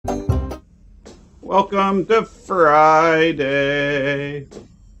Welcome to Friday.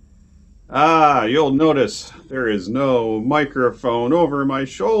 You'll notice there is no microphone over my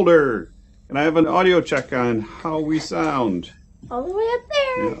shoulder. And I have an audio check on how we sound. All the way up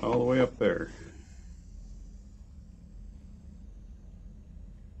there. Yeah, all the way up there.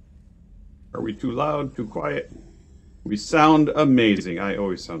 Are we too loud, too quiet? We sound amazing. I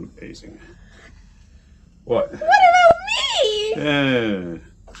always sound amazing. What? What about me?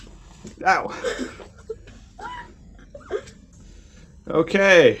 Ow.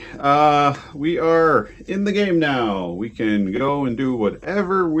 Okay, we are in the game now. We can go and do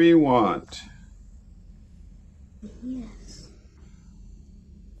whatever we want. Yes.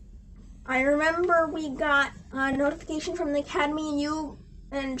 I remember we got a notification from the academy and you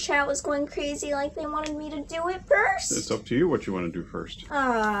and chat was going crazy like they wanted me to do it first. It's up to you what you want to do first.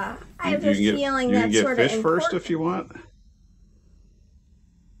 I have a feeling that's sort of important. You can get fish first if you want.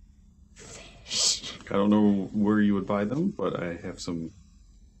 Fish. I don't know where you would buy them, but I have some.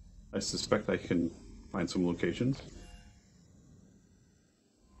 I suspect I can find some locations.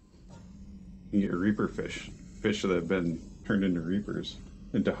 You can get reaper fish. Fish that have been turned into reapers.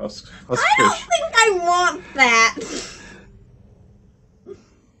 Into husk I fish. don't think I want that.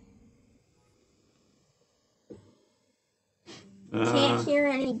 Can't hear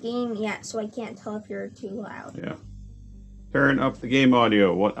any game yet, so I can't tell if you're too loud. Yeah. Turn up the game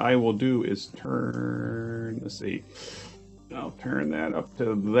audio. What I will do is turn, let's see. I'll turn that up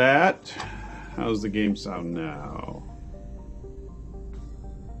to that. How's the game sound now?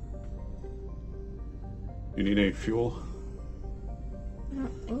 Do you need any fuel? I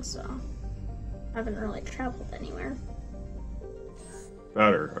don't think so. I haven't really traveled anywhere.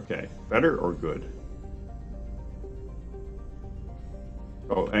 Better, okay. Better or good?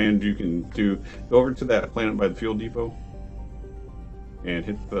 Oh, and you can go over to that planet by the fuel depot and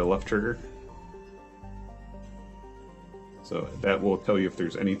hit the left trigger. So that will tell you if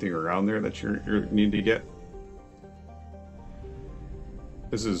there's anything around there that you need to get.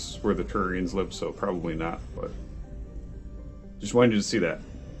 This is where the Turians live, so probably not, but just wanted you to see that.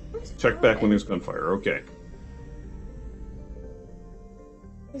 Check back when there's gunfire. Okay.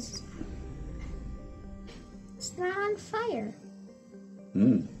 It's not on fire.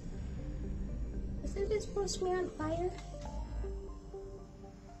 Hmm. Isn't it supposed to be on fire?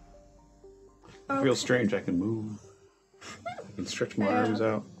 It feels strange. I can move. I can stretch my arms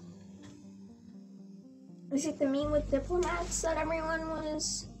out. Is it the meet with diplomats that everyone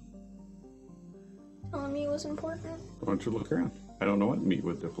was telling me was important? Why don't you look around? I don't know what meet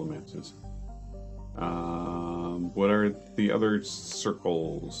with diplomats is. What are the other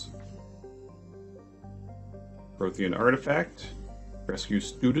circles? Prothean artifact. Rescue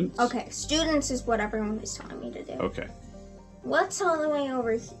students. Okay, students is what everyone was telling me to do. Okay. What's all the way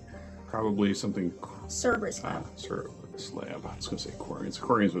over here? Probably something. Servers lab. Service lab. I was going to say Quarians.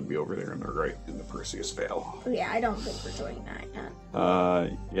 Quarians would be over there on the right in the Perseus Vale. Yeah, I don't think we're doing that yet.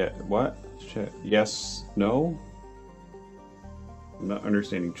 Yeah. What? Chat. Yes. No. I'm not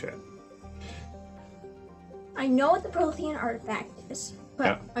understanding chat. I know what the Prothean artifact is, but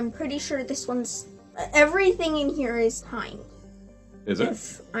Yeah. I'm pretty sure this one's. Everything in here is timed. Is it?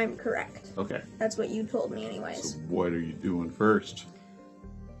 If I'm correct. Okay. That's what you told me, anyways. So what are you doing first?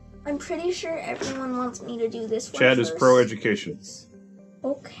 I'm pretty sure everyone wants me to do this one Chad first. is pro-education.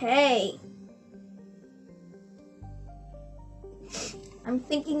 Okay. I'm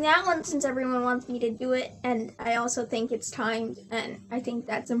thinking that one since everyone wants me to do it, and I also think it's timed, and I think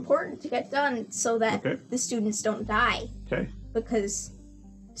that's important to get done so that the students don't die. Okay. Because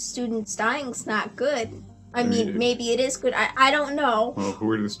students dying's not good. I mean, maybe it is good. I don't know. Well, who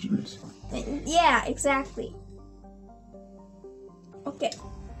are the students? Yeah, exactly. Okay.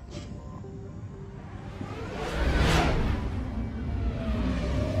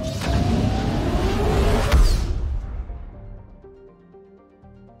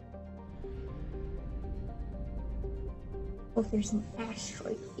 Oh, there's an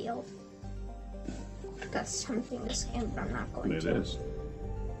asteroid field. That's something to scan, but I'm not going to. It is.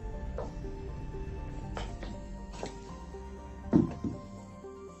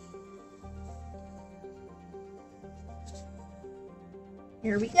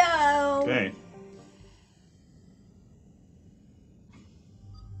 Here we go. Okay.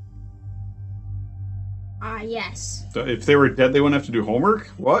 Ah, yes. So if they were dead, they wouldn't have to do homework?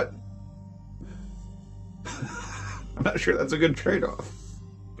 What? I'm not sure that's a good trade-off.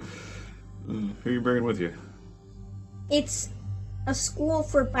 Who are you bringing with you? It's a school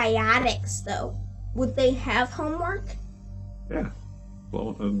for biotics, though. Would they have homework? Yeah.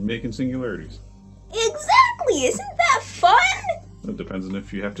 Well, making singularities. Exactly! Isn't that fun? It depends on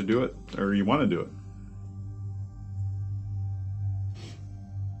if you have to do it or you want to do it.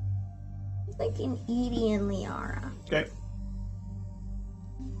 I'm thinking Edie and Liara. Okay.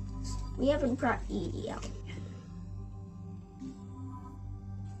 We haven't brought Edie out.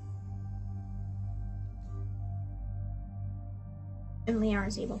 And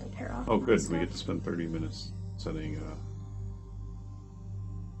Liara's able to pair off. Oh, good. We get to spend 30 minutes setting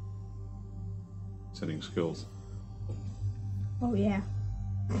skills. Oh, yeah.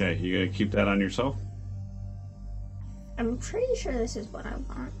 Okay, you gonna keep that on yourself? I'm pretty sure this is what I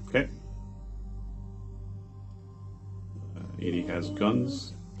want. Okay. Edie has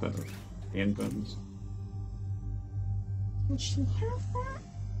guns, handguns. Can she have that?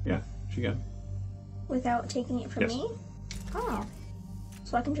 Yeah, she got. Without taking it from Yes. me? Oh.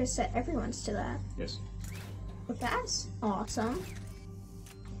 So I can just set everyone's to that. Yes. But that's awesome.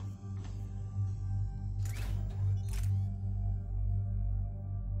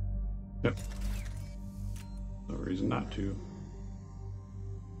 Yep. No reason not to.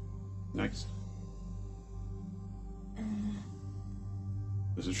 Next.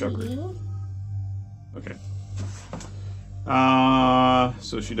 This is Shepard. Edie? Okay.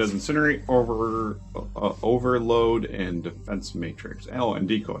 So she does incinerate, overload, and defense matrix. Oh, and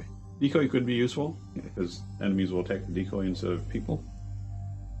decoy. Decoy could be useful because enemies will attack the decoy instead of people.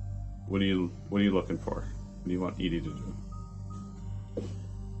 What are you looking for? What do you want Edie to do?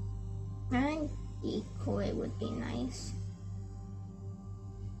 I think decoy would be nice.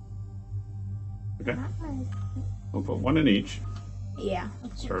 Okay. We'll put one in each. Yeah.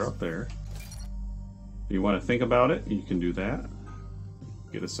 Start up there. If you want to think about it, you can do that.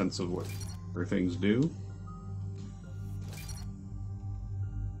 Get a sense of what her things do.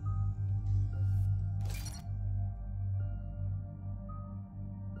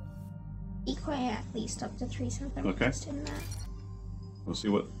 Decoy at least up to 3, so I'm Okay. interested in that. We'll see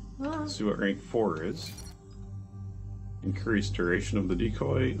what rank 4 is. Increased duration of the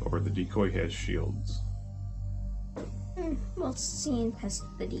decoy, or the decoy has shields. We'll see and test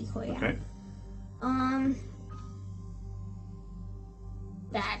the decoy Okay. out.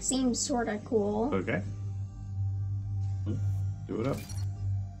 That seems sort of cool. Okay. Do it up.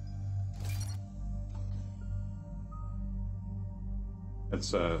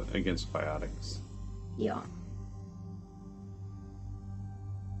 That's against biotics. Yeah.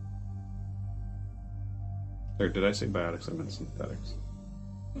 Or did I say biotics? I meant synthetics.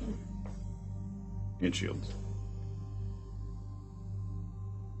 And shields.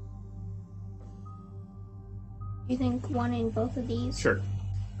 You think one in both of these? Sure.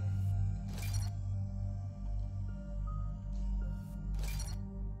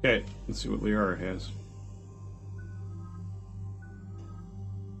 Okay, let's see what Liara has.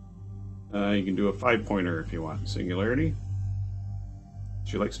 You can do a 5-pointer if you want. Singularity.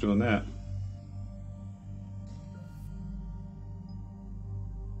 She likes doing that.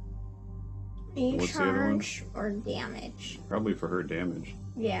 What's the other one? Charge or damage? Probably for her damage.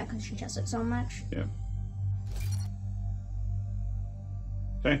 Yeah, because she does it so much. Yeah.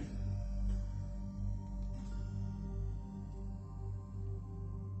 Okay.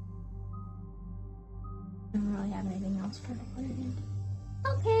 I don't really have anything else for the plan.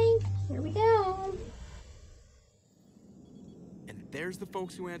 Okay, here we go. And there's the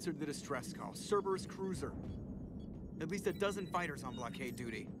folks who answered the distress call. Cerberus cruiser. At least a dozen fighters on blockade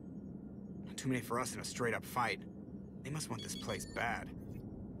duty. Not too many for us in a straight-up fight. They must want this place bad.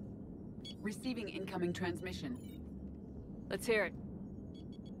 Receiving incoming transmission. Let's hear it.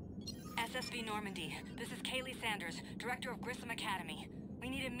 SSV Normandy. This is Kaylee Sanders, Director of Grissom Academy. We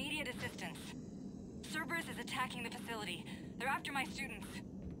need immediate assistance. Cerberus is attacking the facility. They're after my students.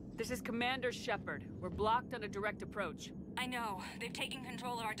 This is Commander Shepard. We're blocked on a direct approach. I know. They've taken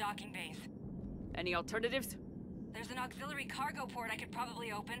control of our docking base. Any alternatives? There's an auxiliary cargo port I could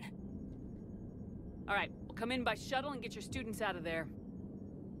probably open. All right, we'll come in by shuttle and get your students out of there.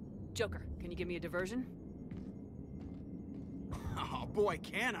 Joker, can you give me a diversion? Oh boy,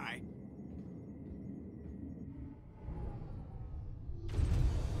 can I?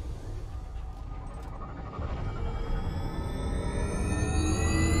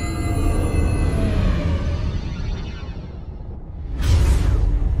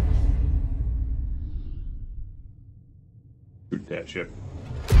 Shoot that ship.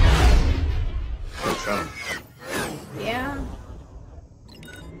 Oh, shot him. Yeah.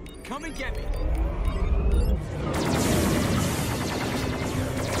 Come and get me.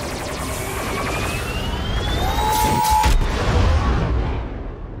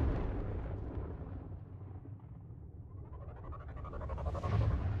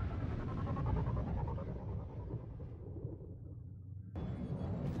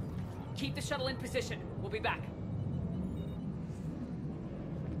 Keep the shuttle in position. We'll be back.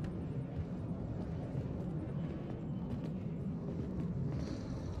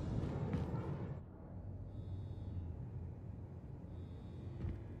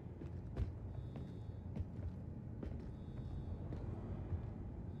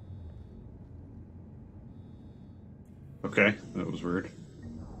 Okay, that was weird.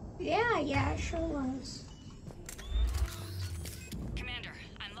 Yeah, it sure was. Commander,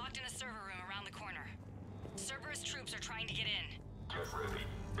 I'm locked in a server room around the corner. Cerberus troops are trying to get in.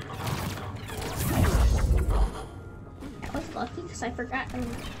 I was lucky because I forgot.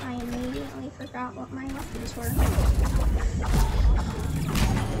 I immediately forgot what my weapons were.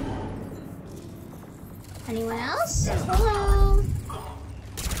 Anyone else? Hello.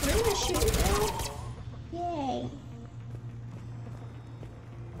 We're gonna shoot it. Yay.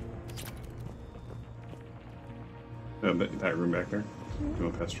 That room back there. Go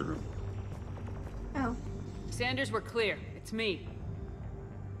past your room. Oh. Sanders, we're clear. It's me.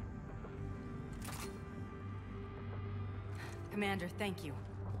 Commander, thank you.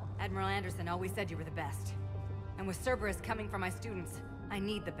 Admiral Anderson always said you were the best. And with Cerberus coming for my students, I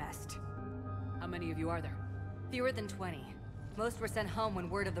need the best. How many of you are there? Fewer than 20. Most were sent home when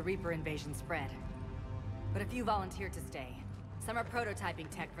word of the Reaper invasion spread. But a few volunteered to stay. Some are prototyping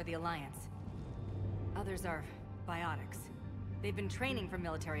tech for the Alliance. Others are biotics. They've been training for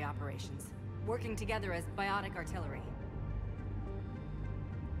military operations, working together as biotic artillery.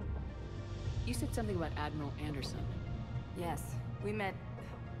 You said something about Admiral Anderson. Yes, we met,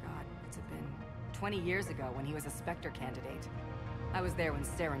 God, what's it been? 20 years ago when he was a Spectre candidate. I was there when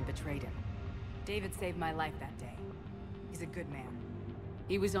Saren betrayed him. David saved my life that day. He's a good man.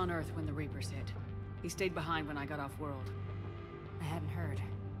 He was on Earth when the Reapers hit. He stayed behind when I got off-world. I hadn't heard.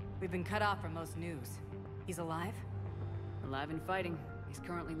 We've been cut off from most news. He's alive? Alive and fighting. He's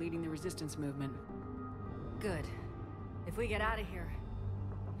currently leading the resistance movement. Good. If we get out of here...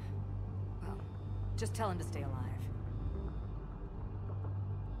 well, just tell him to stay alive.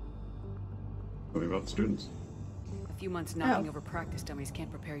 What about the students? A few months knocking over practice dummies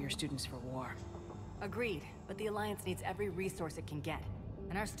can't prepare your students for war. Agreed, but the Alliance needs every resource it can get.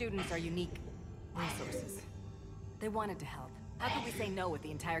 And our students are unique resources. They wanted to help. How could we say no with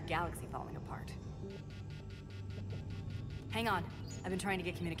the entire galaxy falling apart? Hang on. I've been trying to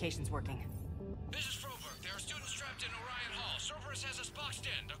get communications working. This is Froberg. There are students trapped in Orion Hall. Cerberus has us boxed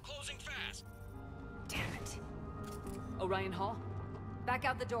in. They're closing fast. Damn it. Orion Hall? Back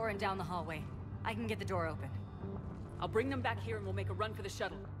out the door and down the hallway. I can get the door open. I'll bring them back here and we'll make a run for the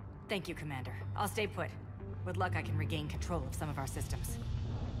shuttle. Thank you, Commander. I'll stay put. With luck, I can regain control of some of our systems.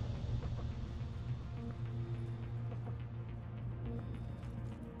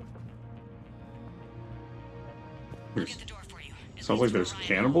 I'll get the door for you. Sounds like there's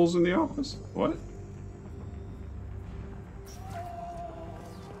cannibals in the office. What?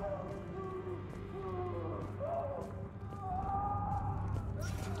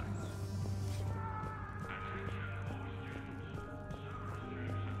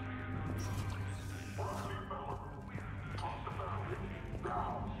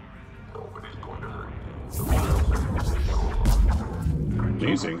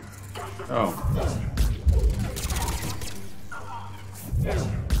 Amazing. Oh.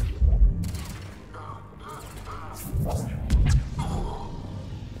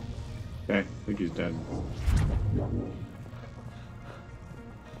 Okay, I think he's dead.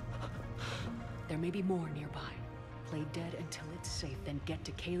 There may be more nearby. Play dead until it's safe, then get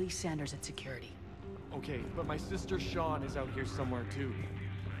to Kaylee Sanders at security. Okay, but my sister Sean is out here somewhere too.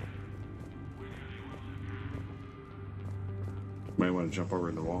 Might want to jump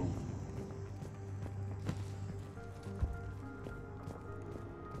over the wall.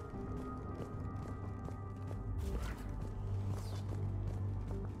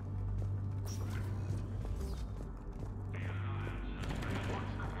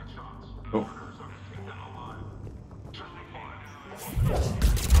 Oh.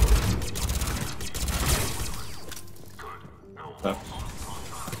 Left.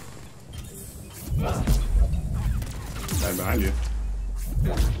 Guy behind you.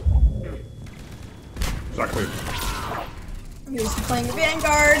 Exactly. I'm used to playing a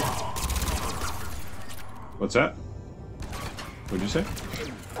Vanguard. What's that? What'd you say?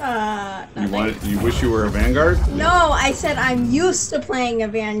 Nothing. You wish you were a Vanguard? No, I said I'm used to playing a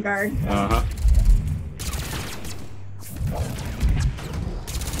Vanguard. Uh-huh.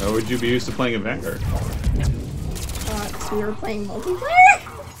 How would you be used to playing a Vanguard? So we were playing multiplayer?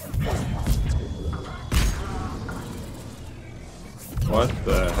 What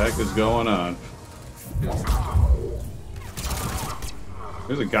the heck is going on?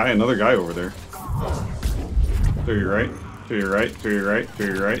 There's a guy, another guy over there. To your right, to your right, to your right, to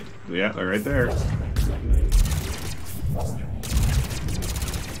your right. Yeah, they're right there.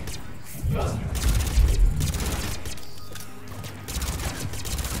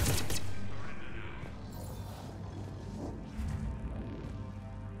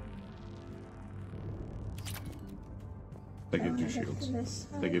 They give you shields.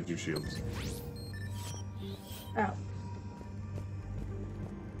 They give you shields. Oh.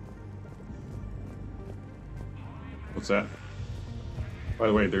 What's that? By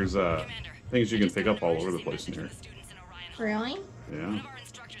the way, there's things you can pick up all over the place in here. Really? Yeah.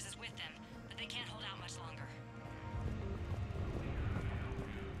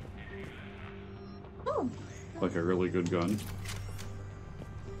 Oh. Like a really good gun.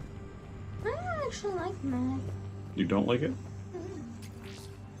 I don't actually like mag. You don't like it? They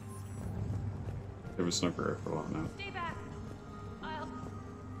have a sniper rifle out now. Stay back. I'll.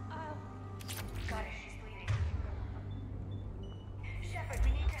 Got it, she's bleeding. Shepard,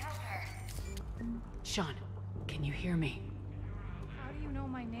 we need to help her. Sean, can you hear me? How do you know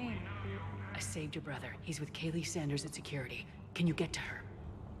my name? I saved your brother. He's with Kaylee Sanders at security. Can you get to her?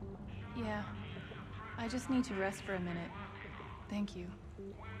 Yeah. I just need to rest for a minute. Thank you.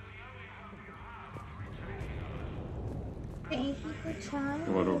 Thank you for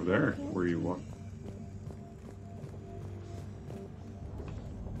trying. What over there? Where you walk?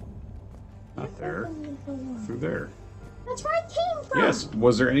 Not there. Through there. That's where I came from. Yes.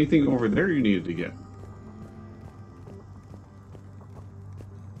 Was there anything over there you needed to get?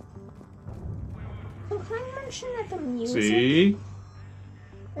 So can I mention that the music? See?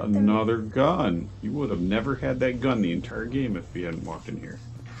 Another gun. You would have never had that gun the entire game if you hadn't walked in here.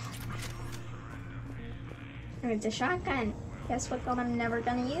 It's a shotgun. Guess what gun I'm never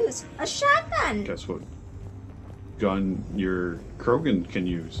gonna use? A shotgun! Guess what gun your Krogan can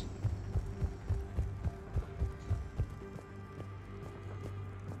use?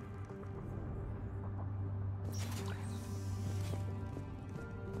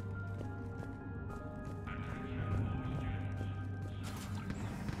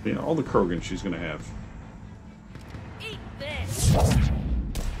 Yeah, all the Krogan she's gonna have. Eat this!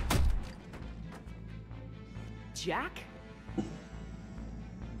 Jack?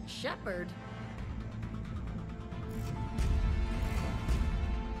 Shepard?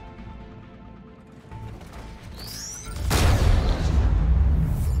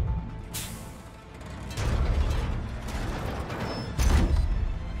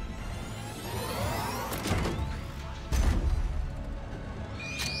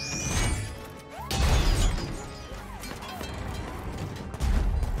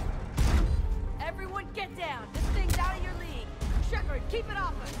 Everyone get down! This thing's out of your league! Shepard, keep it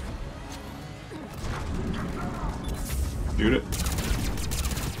off us! Shoot it.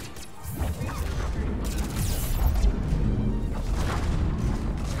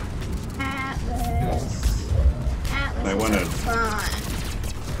 Atlas. Atlas I is wanna- fun.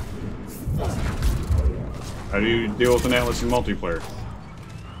 How do you deal with an Atlas in multiplayer?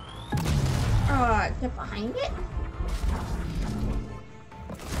 Get behind it.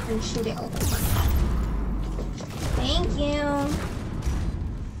 And shoot it over. Thank you.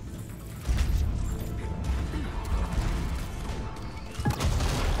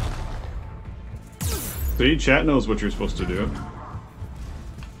 See, chat knows what you're supposed to do.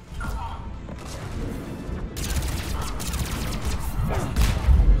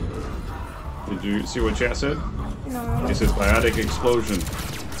 Did you see what chat said? No. It says biotic explosion.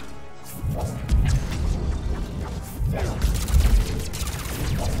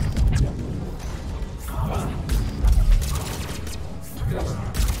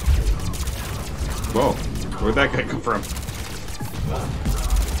 Whoa, where'd that guy come from?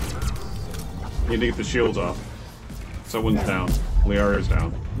 Need to get the shields off. Someone's down. Liara's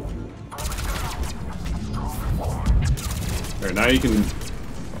down. Alright, now you can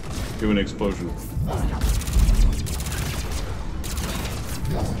do an explosion.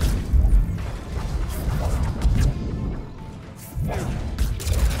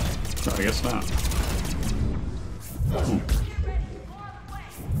 No, I guess not.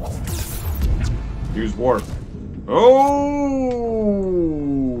 Use warp. Oh,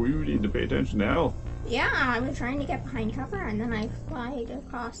 you need to pay attention now. Yeah, I was trying to get behind cover and then I flied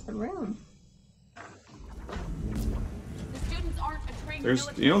across the room. The students aren't a trained There's,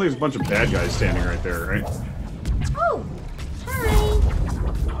 military- you know, there's a bunch of bad guys standing right there, right? Oh, hi.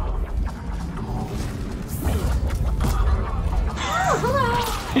 Oh,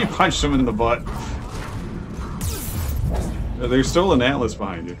 hello. You punched him in the butt. There's still an Atlas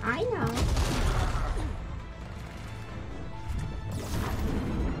behind you. I know.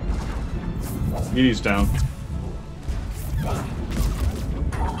 Edie's down.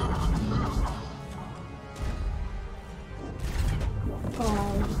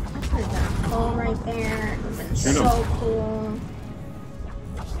 Oh, I could have done a hole right there. It would have been Shoot so 'em. cool.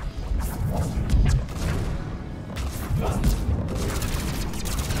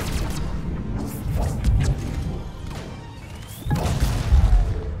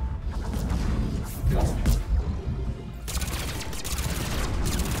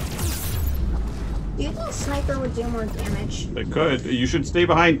 Do you think sniper would do more damage? It could. You should stay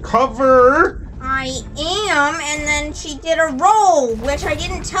behind cover! I am, and then she did a roll, which I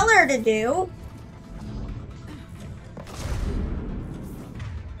didn't tell her to do.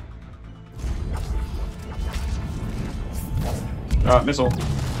 Missile.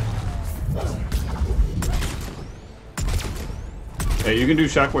 Hey, you can do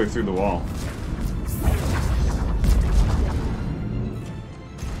shockwave through the wall.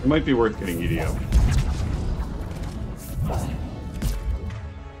 It might be worth getting Edie out.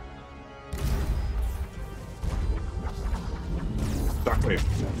 Shockwave.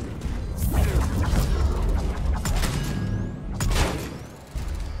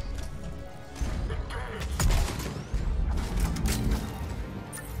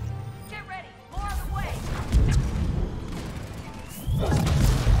 Get ready. More on the way.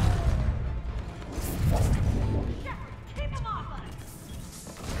 Shepard, keep him off us.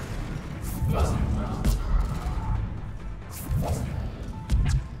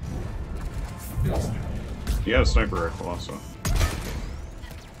 He had a sniper rifle also.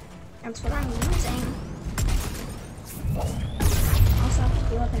 That's what I'm using. Also have to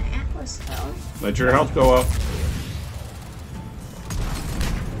deal with an Atlas, though. Let your health go up.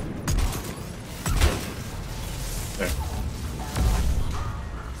 Okay.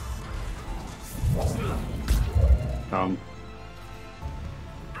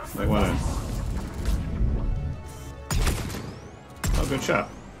 Might wanna... Oh, good shot.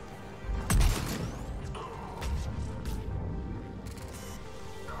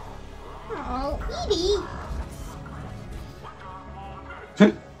 Oh, Edie!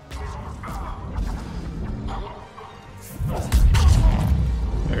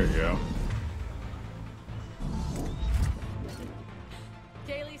 There you go.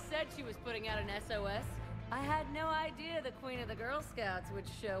 Kaylee said she was putting out an SOS. I had no idea the Queen of the Girl Scouts would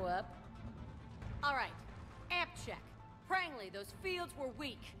show up. All right, amp check. Prangley, those fields were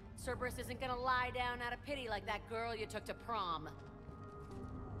weak. Cerberus isn't gonna lie down out of pity like that girl you took to prom.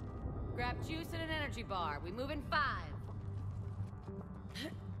 Grab juice and an energy bar. We move in 5.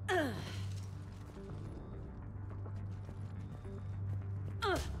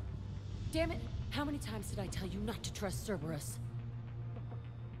 Damn it! How many times did I tell you not to trust Cerberus?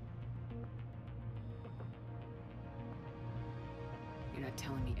 You're not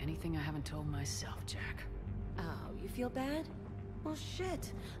telling me anything I haven't told myself, Jack. Oh, you feel bad? Well,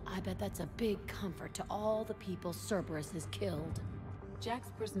 shit. I bet that's a big comfort to all the people Cerberus has killed.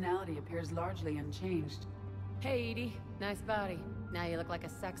 Jack's personality appears largely unchanged. Hey, Edie. Nice body. Now you look like a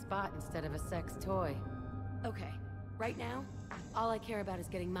sex bot instead of a sex toy. Okay, right now, all I care about is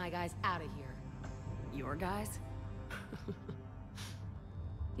getting my guys out of here. Your guys?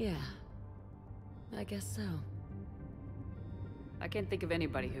 Yeah. I guess so. I can't think of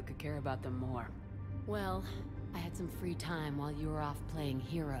anybody who could care about them more. Well, I had some free time while you were off playing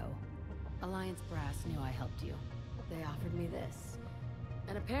hero. Alliance Brass knew I helped you. They offered me this.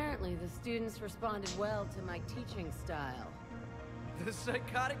 And apparently the students responded well to my teaching style. The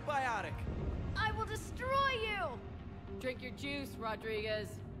psychotic biotic. I will destroy you! Drink your juice, Rodriguez.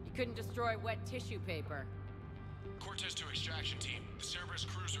 You couldn't destroy wet tissue paper. Cortez to extraction team. The Cerberus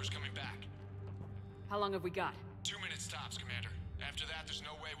cruiser is coming back. How long have we got? 2 minutes tops, Commander. After that, there's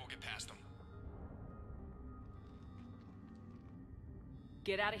no way we'll get past them.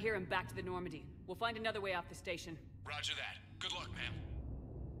 Get out of here and back to the Normandy. We'll find another way off the station. Roger that. Good luck, ma'am.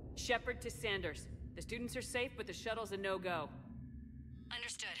 Shepard to Sanders. The students are safe, but the shuttle's a no-go.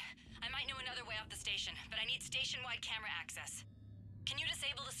 Understood. I might know another way off the station, but I need station-wide camera access. Can you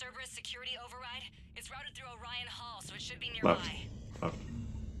disable the Cerberus security override? It's routed through Orion Hall, so it should be nearby. Left.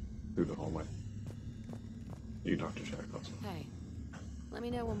 Through the hallway. You talk to Jack also. Hey, let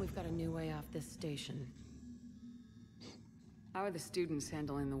me know when we've got a new way off this station. How are the students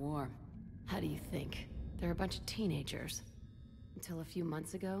handling the war? How do you think? They're a bunch of teenagers. Until a few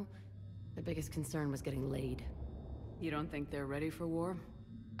months ago, their biggest concern was getting laid. You don't think they're ready for war?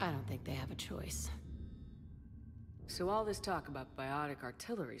 I don't think they have a choice. So all this talk about biotic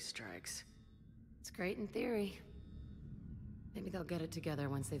artillery strikes. It's great in theory. Maybe they'll get it together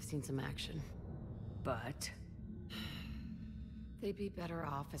once they've seen some action. But... They'd be better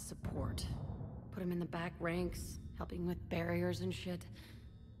off as support. Put them in the back ranks, helping with barriers and shit.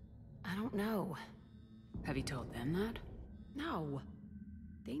 I don't know. Have you told them that? No.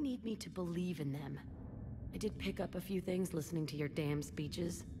 They need me to believe in them. I did pick up a few things listening to your damn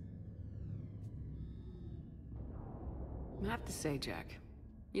speeches. I have to say, Jack,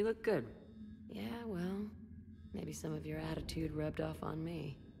 you look good. Yeah, well, maybe some of your attitude rubbed off on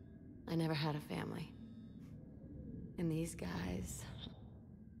me. I never had a family. And these guys...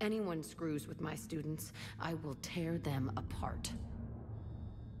 Anyone screws with my students, I will tear them apart.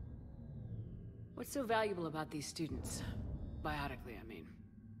 What's so valuable about these students? Biotically, I mean.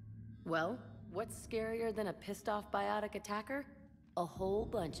 Well, what's scarier than a pissed-off biotic attacker? A whole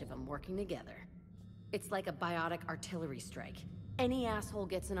bunch of them working together. It's like a biotic artillery strike. Any asshole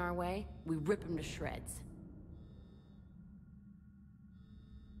gets in our way, we rip him to shreds.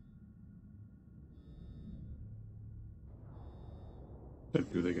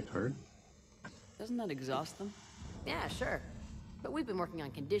 Do they get tired? Doesn't that exhaust them? Yeah, sure. But we've been working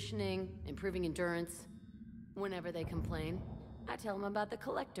on conditioning, improving endurance. Whenever they complain, I tell them about the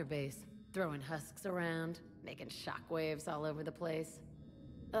collector base. Throwing husks around, making shockwaves all over the place.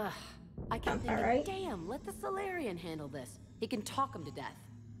 Ugh, I kept thinking, right. Damn, let the Solarian handle this. He can talk them to death.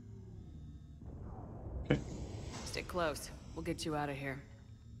 Okay. Stick close. We'll get you out of here.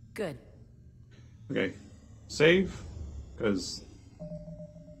 Good. Okay. Save, because...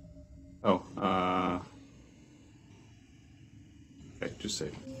 Oh, okay, just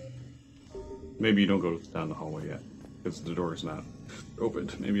save. Maybe you don't go down the hallway yet, because the door is not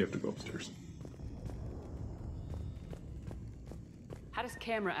opened. Maybe you have to go upstairs. How does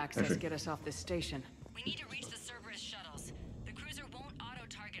camera access get us off this station? We need to reach the Cerberus shuttles. The cruiser won't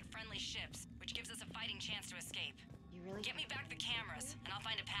auto-target friendly ships, which gives us a fighting chance to escape. You really... Get me back the cameras, and I'll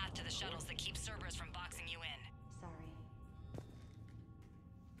find a path to the shuttles that keeps Cerberus from boxing you in. Sorry.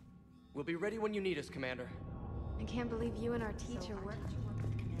 We'll be ready when you need us, Commander. I can't believe you and our teacher work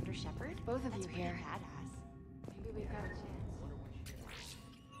with Commander Shepard? Both of That's you here. Badass. Maybe we've got a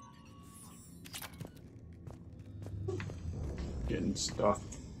chance. Getting stuff.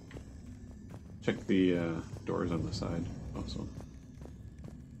 Check the doors on the side also.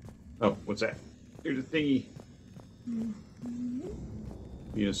 Oh, what's that? Here's a thingy.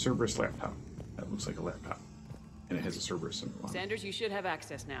 Need a Cerberus laptop. That looks like a laptop. And it has a Cerberus symbol on it. Sanders, you should have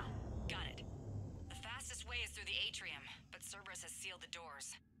access now. Got it. The fastest way is through the atrium, but Cerberus has sealed the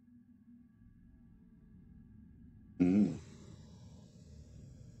doors. Mm.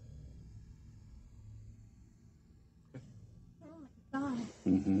 Oh my god.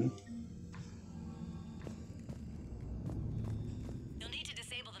 Mm-hmm. You'll need to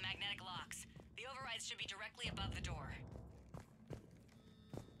disable the magnetic locks. The overrides should be directly above the door.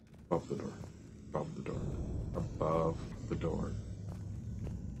 Above the door. Above the door. Above the door.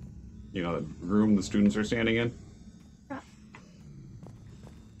 You know that room the students are standing in?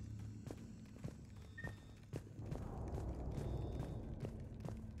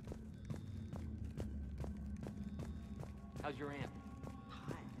 How's your aunt?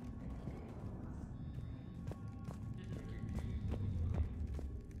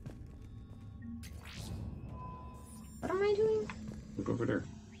 What am I doing? Look over there.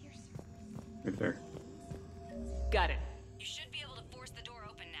 Right there. Got it. You should be able to force the door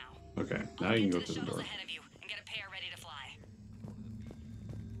open now. Okay, now you can go through the shuttles door. ahead of you and get a pair ready to fly.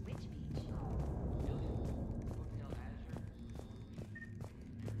 Which beach?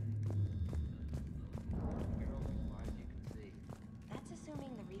 That's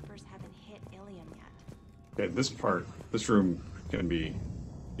assuming the Reapers haven't hit Ilium yet. Okay, this room can be,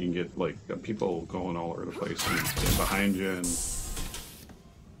 you can get like people going all over the place and behind you and...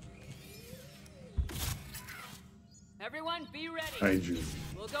 Everyone, be ready. Behind you.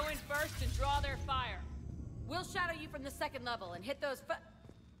 We'll go in first and draw their fire. We'll shadow you from the second level and hit those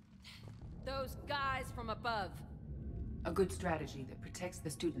guys from above. A good strategy that protects the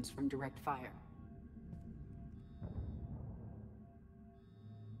students from direct fire.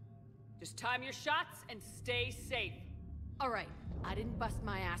 Just time your shots and stay safe. All right, I didn't bust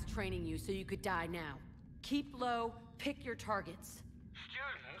my ass training you so you could die now. Keep low, pick your targets.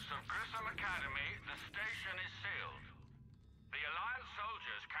 Students of Grissom Academy, the station is sealed. The Alliance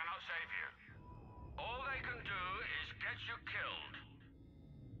soldiers cannot save you. All they can do is get you killed.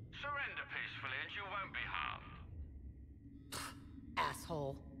 Surrender peacefully and you won't be harmed.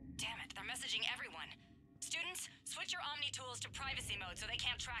 Asshole. Damn it, they're messaging everyone. Students, switch your Omni tools to privacy mode so they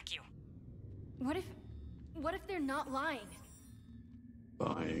can't track you. What if they're not lying?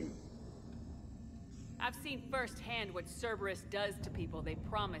 Lying. I've seen firsthand what Cerberus does to people they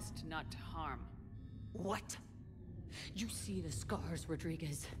promised not to harm. What? You see the scars,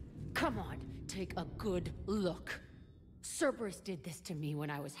 Rodriguez. Come on, take a good look. Cerberus did this to me when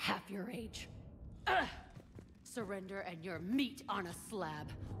I was half your age. Ugh. Surrender and you're meat on a slab.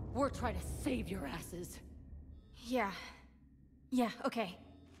 We're trying to save your asses. Yeah. Yeah, okay.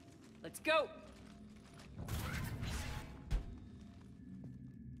 Let's go!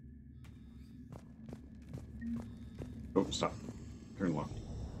 Oh, stop. Turn left.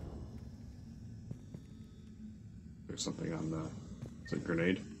 There's something on the... Is it a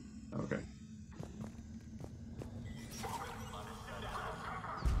grenade? Okay.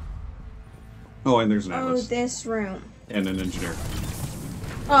 Oh, and there's an atlas. Oh, this room. And an engineer.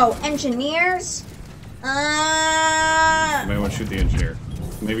 Oh, engineers? You might want to shoot the engineer.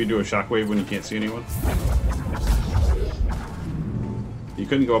 Maybe do a shockwave when you can't see anyone. You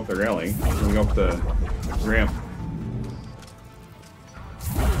couldn't go up the railing. You couldn't go up the ramp.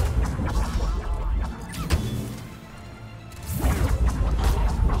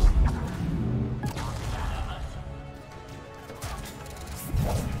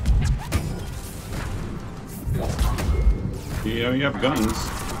 You know, you have guns.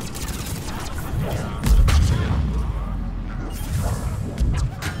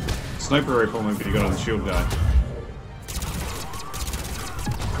 Sniper rifle might be good on the shield guy.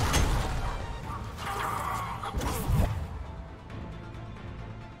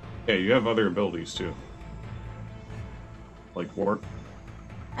 Yeah, you have other abilities too. Like warp.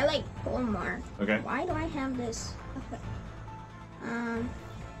 I like one more. Okay. Why do I have this?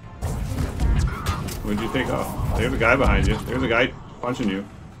 What'd you take off? There's a guy behind you. There's a guy punching you.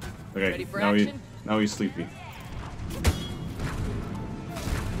 Okay, now he's sleepy.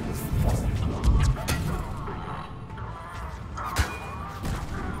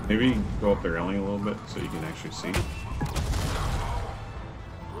 Maybe go up the railing a little bit so you can actually see.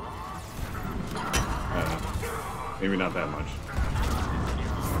 Maybe not that much.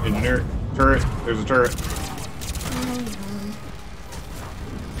 Engineer, turret. There's a turret.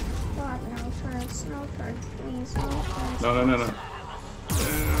 God, no turrets, please, no turrets. No.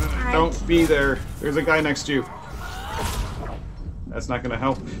 Don't be there. There's a guy next to you. That's not gonna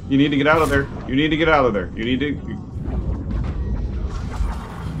help. You need to get out of there. You need to get out of there. You need to...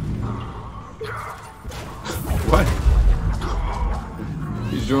 What?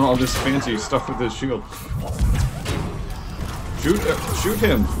 He's doing all this fancy stuff with his shield. Shoot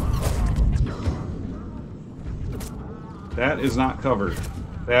him. That is not covered.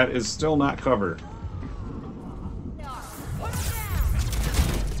 That is still not covered.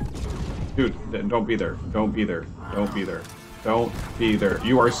 Dude, don't be there. Don't be there. Don't be there. Don't be there.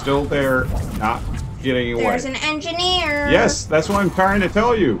 You are still there, not getting away. There's an engineer. Yes, that's what I'm trying to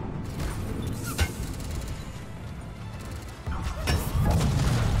tell you.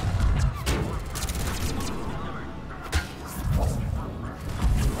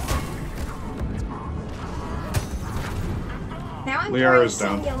 Now I'm Liara's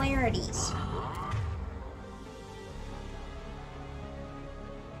trying down. singularities.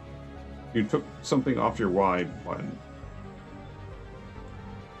 You took something off your wide button.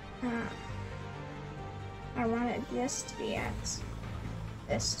 I wanted this to be X,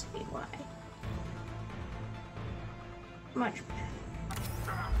 this to be Y. Much better.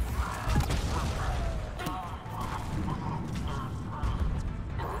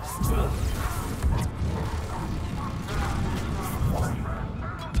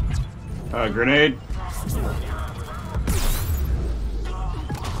 Grenade.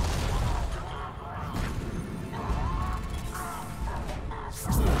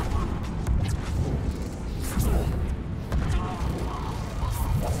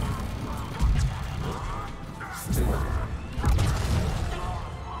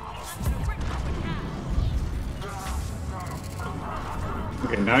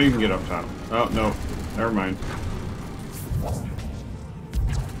 Okay, now you can get up top. Oh, no. Never mind.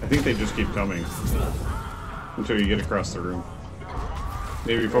 I think they just keep coming until you get across the room.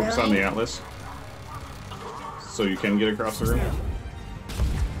 Maybe focus on the Atlas so you can get across the room.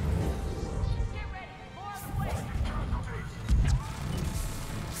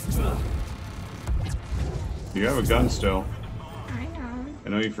 You have a gun still. I know. I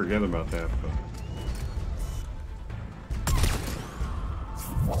know you forget about that, but...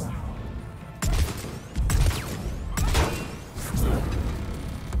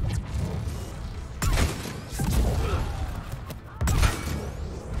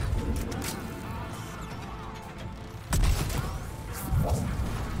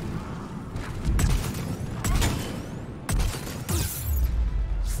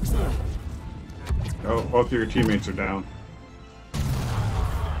 Oh, both of your teammates are down.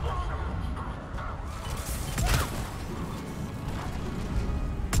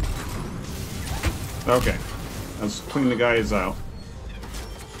 Okay. Let's clean the guys out.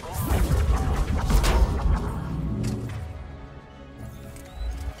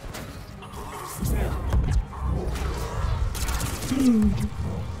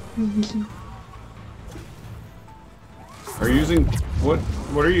 Are you using what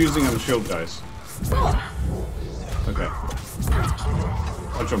are you using on the shield guys? Okay.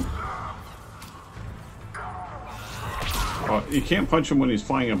 Punch him. Oh, you can't punch him when he's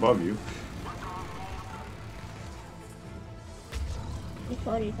flying above you.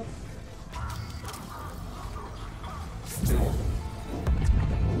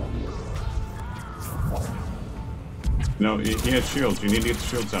 No, he has shields. You need to get the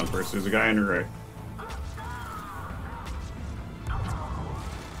shields down first. There's a guy on your right.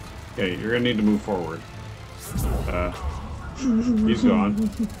 Okay, you're gonna need to move forward. He's gone.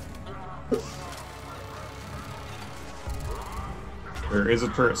 There is a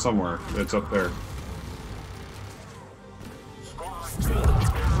turret somewhere that's up there.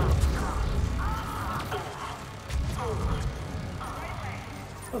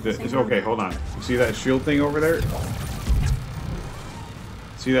 It's okay, hold on. You see that shield thing over there?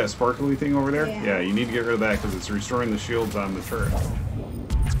 See that sparkly thing over there? Yeah, you need to get rid of that because it's restoring the shields on the turret.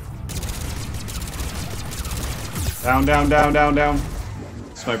 Down, down, down, down, down.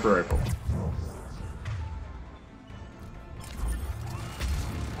 Sniper rifle.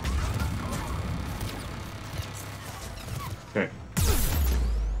 Okay.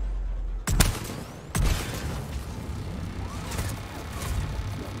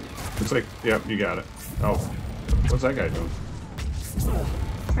 Looks like, yep, you got it. Oh, what's that guy doing?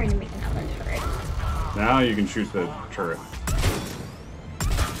 Trying to make another turret. Now you can shoot the turret.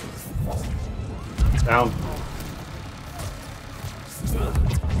 Down.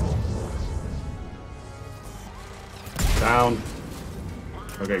 Down.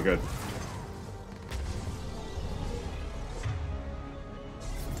 Okay, good.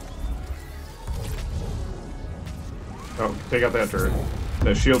 Oh, take out that turret.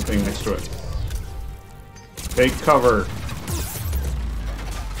 The shield thing next to it. Take cover.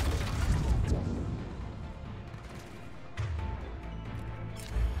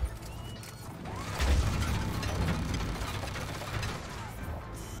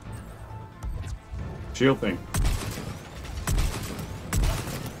 Shield thing.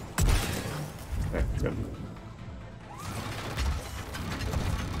 Okay, good.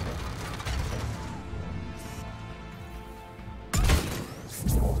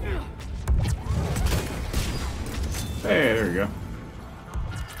 Hey, there you go.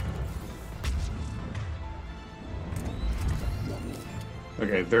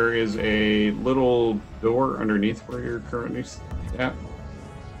 Okay, there is a little door underneath where you're currently at.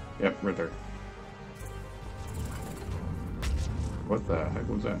 Yep, right there. What the heck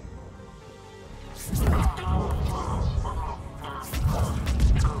was that?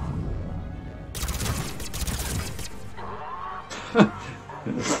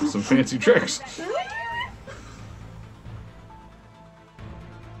 Some fancy tricks.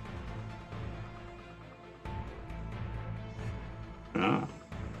 Ah.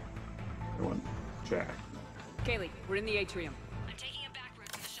 Good one. Jack. Kaylee, we're in the atrium. I'm taking a back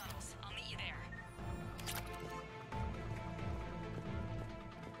route to the shuttles. I'll meet you there.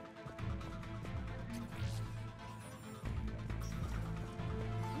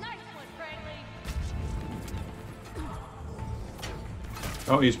 Nice one, Franklin.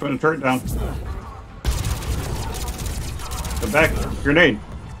 Oh, he's putting a turret down. Come back. Grenade.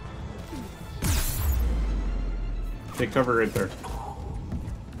 Take cover right there.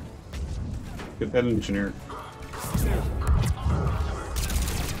 Get that engineer.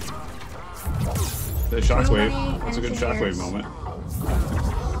 The shockwave. That's a good shockwave moment.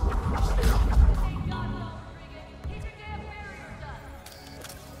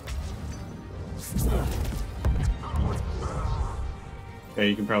 Okay,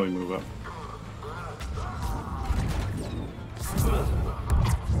 you can probably move up.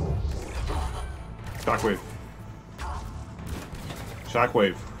 Shockwave.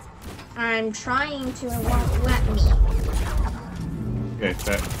 Shockwave. I'm trying to, it won't let me.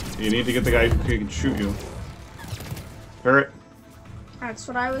 Okay, you need to get the guy who can shoot you. Turret. That's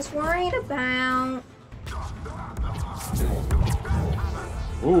what I was worried about.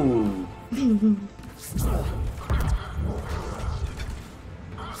 Ooh.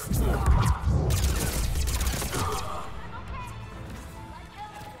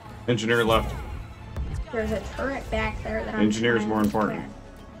 Engineer left. There's a turret back there that Engineer's more important.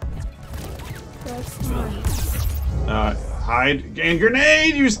 That's fine. Hide and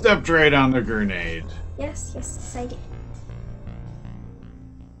grenade! You stepped right on the grenade. Yes, I did.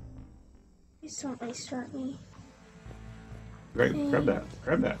 Please don't restart me. Great, grab that.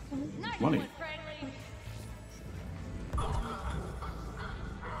 Grab that. Money.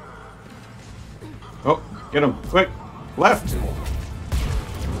 Oh, get him. Quick. Left.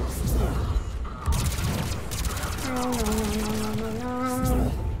 No.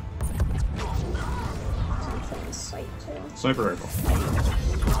 Sniper rifle.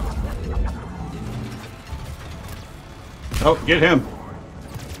 Oh, get him.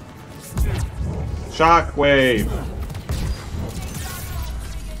 Shockwave.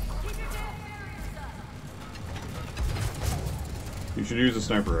 You should use a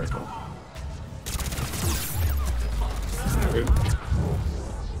sniper rifle. Good.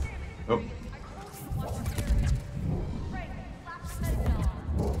 Oh.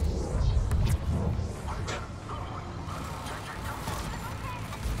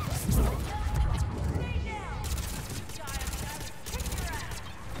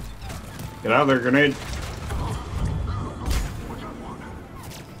 Get out of there, grenade.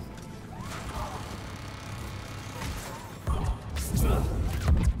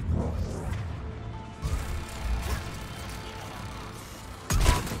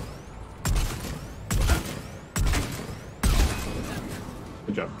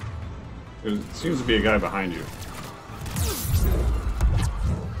 Good job. There seems to be a guy behind you.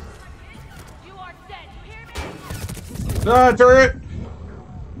 Ah, turret!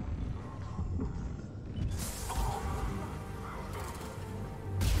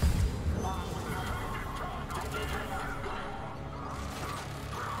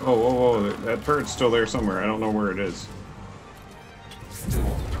 Oh, whoa, whoa, that turret's still there somewhere. I don't know where it is.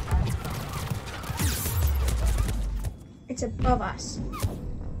 It's above us.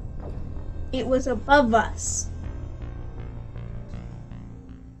 It was above us.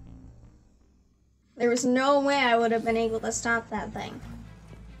 There was no way I would have been able to stop that thing.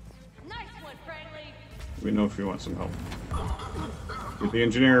 Nice one, friendly. Let me know if you want some help. Get the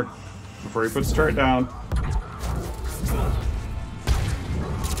engineer before he puts the turret down.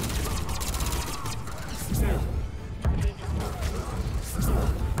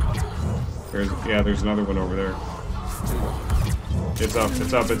 There's another one over there. It's up,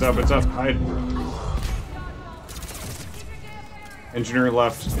 it's up, it's up, it's up. Hide. Engineer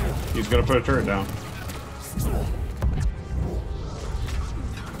left. He's gonna put a turret down.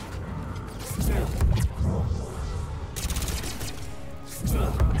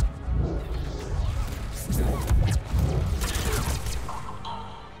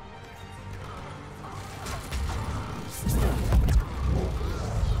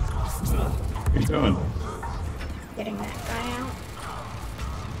 What are you doing? Getting that guy out.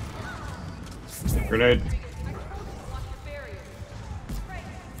 Grenade.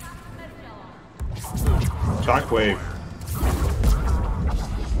 Shockwave.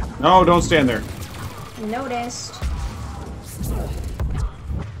 No, don't stand there. Noticed.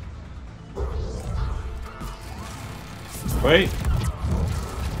 Wait.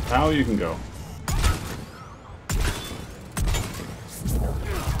 Now you can go.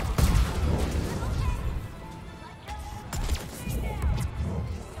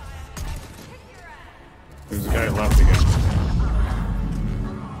 There's a guy left again.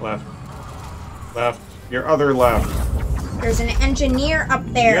 Left. Left. Your other left. There's an engineer up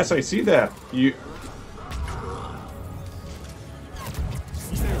there. Yes, I see that. You.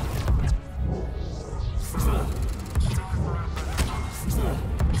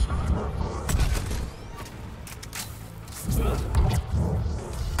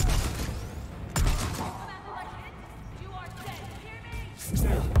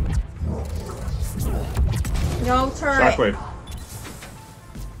 No turret. Shockwave.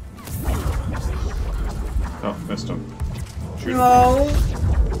 Oh, missed him. Shoot him. No.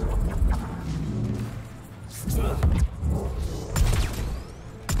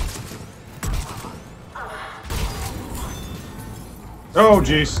 Oh,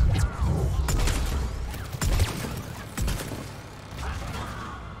 jeez.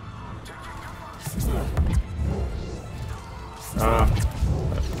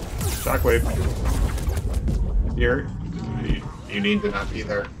 Shockwave. Here. You need to not be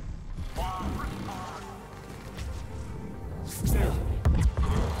there.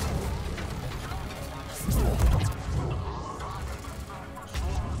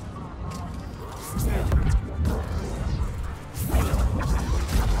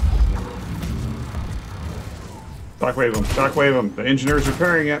 Shockwave him. Shockwave him. The engineer's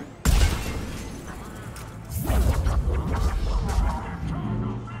repairing it.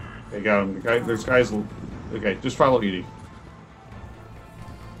 They got him. The guy. There's guys. Okay, just follow Edie.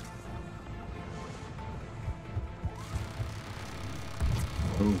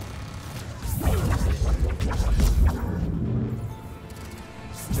 Ooh.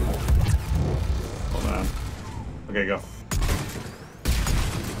 Hold on. Okay, go.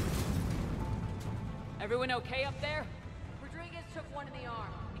 Everyone okay up there? Rodriguez took one in the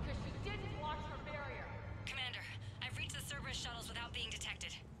arm because she didn't watch her barrier. Commander, I've reached the Cerberus shuttles without being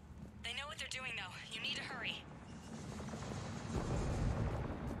detected. They know what they're doing, though. You need to hurry.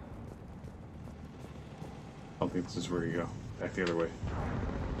 I don't think this is where you go. Back the other way.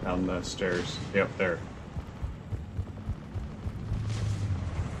 Down the stairs. Yep, there.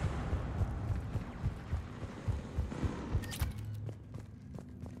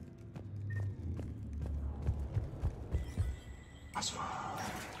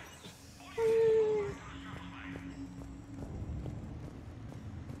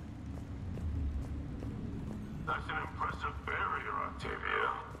 That's an impressive barrier,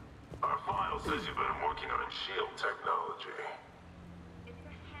 Octavia. Our file says you've been working on shield technology.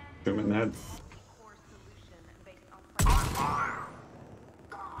 Doing that.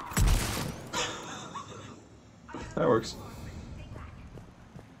 That works.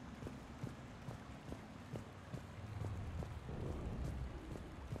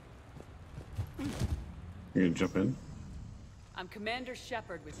 You gonna jump in? I'm Commander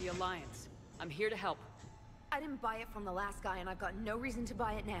Shepard with the Alliance. I'm here to help. I didn't buy it from the last guy, and I've got no reason to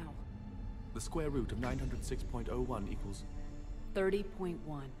buy it now. The square root of 906.01 equals... 30.1.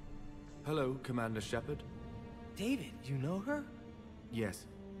 Hello, Commander Shepard. David, you know her? Yes.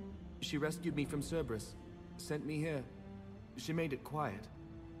 She rescued me from Cerberus. Sent me here. She made it quiet.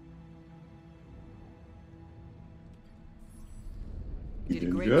 You did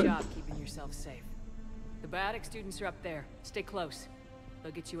a great good. job keeping yourself safe. The biotic students are up there. Stay close.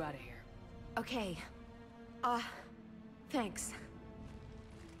 They'll get you out of here. Okay. Thanks.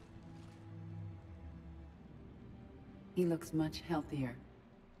 He looks much healthier.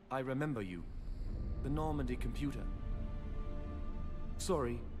 I remember you. The Normandy computer.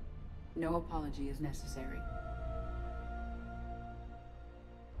 Sorry. No apology is necessary.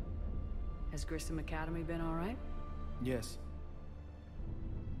 Has Grissom Academy been all right? Yes.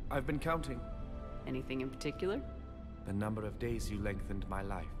 I've been counting. Anything in particular? The number of days you lengthened my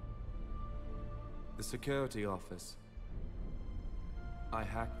life. The security office. I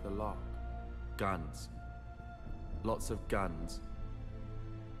hacked the lock. Guns. Lots of guns.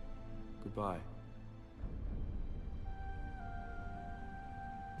 Goodbye.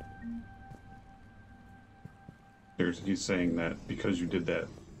 He's saying that because you did that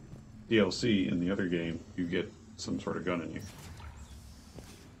DLC in the other game, you get some sort of gun in you.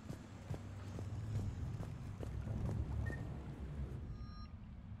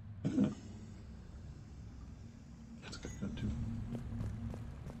 That's a good gun too.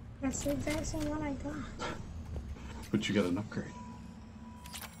 That's the exact same one I got. But you got an upgrade.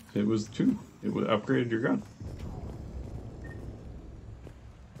 It was 2. It would upgraded your gun.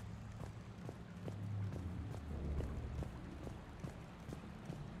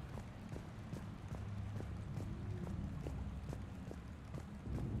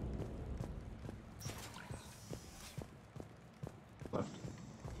 Left.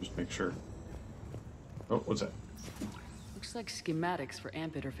 Just make sure. Oh, what's that? Looks like schematics for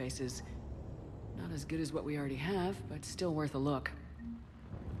AMP interfaces. Not as good as what we already have, but still worth a look.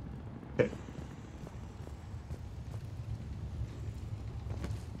 Okay.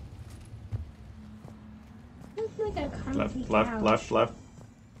 Like a comfy Left, couch. left.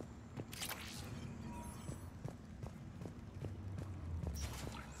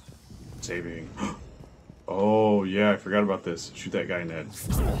 Saving. Oh yeah, I forgot about this. Shoot that guy, Ned.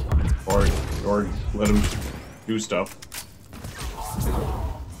 Or let him do stuff.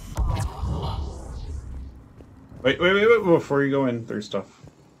 Wait, before you go in, there's stuff.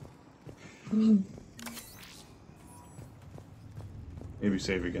 Maybe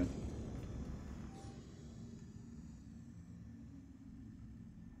save again.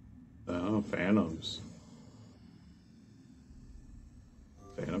 Oh, Phantoms.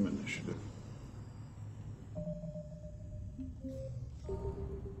 Phantom Initiative.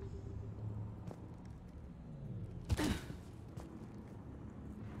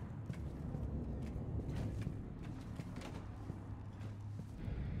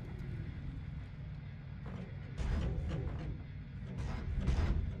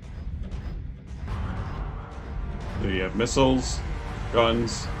 So you have missiles,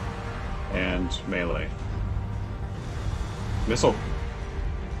 guns, and melee. Missile.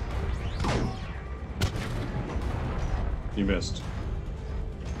 You missed.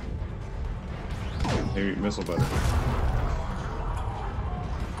 Maybe missile better.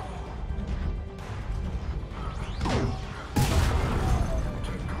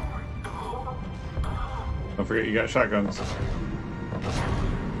 Don't forget you got shotguns.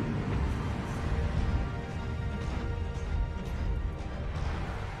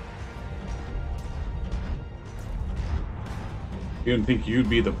 You didn't think you'd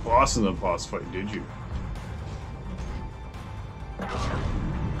be the boss in the boss fight, did you? There's the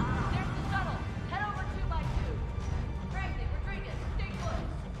shuttle. Head over 2x2. Ramsey, Rodriguez, stay close.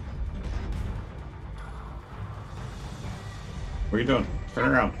 What are you doing? Turn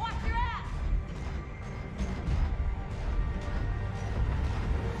around. Watch your ass.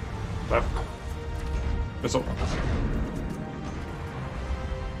 Left. Missile.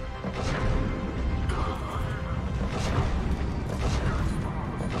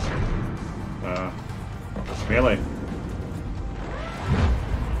 Melee.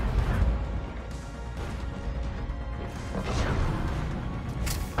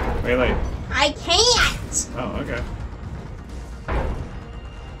 Melee. I can't! Oh, okay.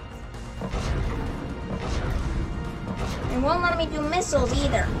 It won't let me do missiles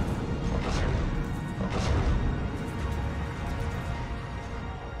either.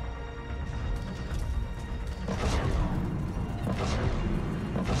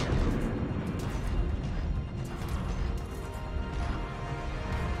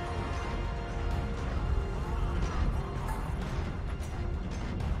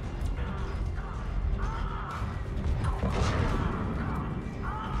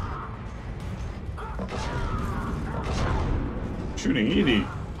 Shooting Edie.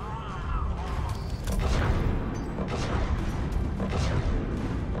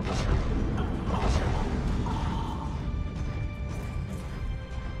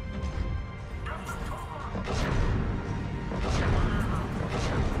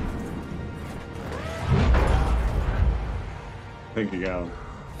 I think you got him.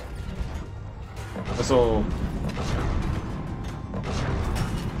 Missile.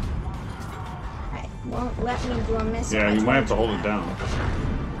 Won't let me do a missile. Yeah, you might have to hold it down.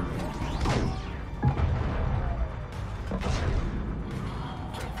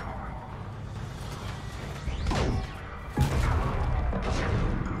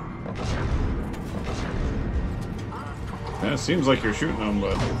 Yeah, it seems like you're shooting them,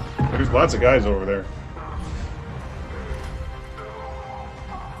 but there's lots of guys over there.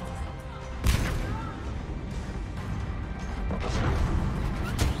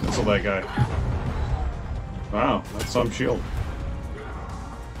 Missile that guy. Wow, that's some shield.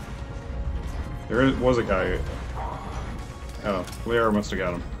 There was a guy. Oh, Lear must have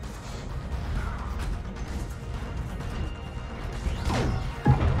got him.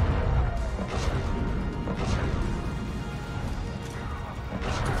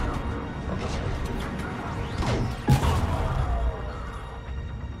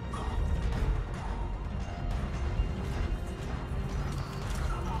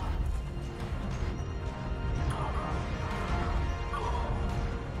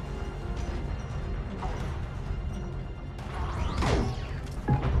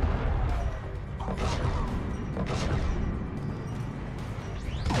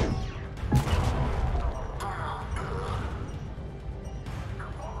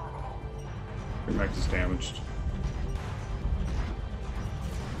 Max is damaged.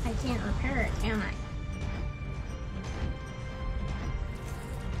 I can't repair it, can I?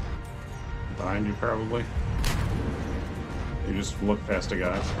 Behind you, probably. You just look past a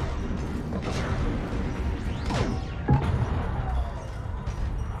guy.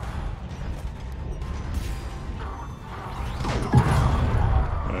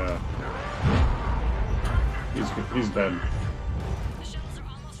 He's dead.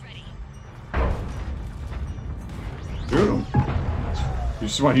 Shoot him. You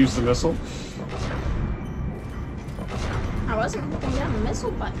just want to use the missile? I wasn't holding down the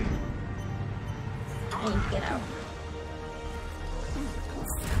missile button. I need to get out.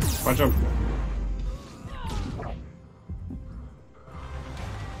 Punch him.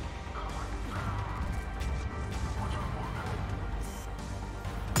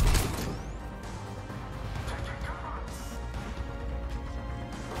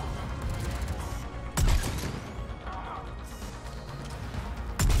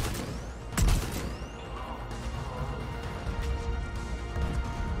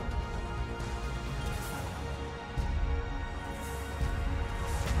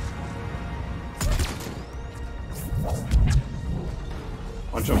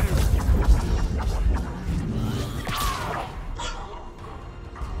 Punch him.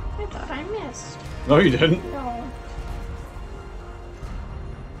 I thought I missed. No, you didn't. No.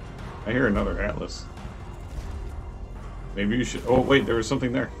 I hear another Atlas. Maybe you should... Oh, wait, there was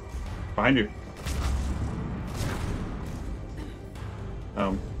something there. Behind you.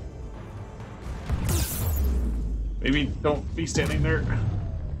 Maybe don't be standing there.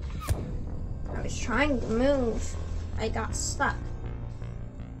 I was trying to move. I got stuck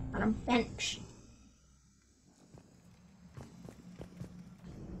on a bench.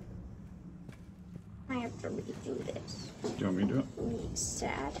 I have to redo this. Do you want me to do it? Really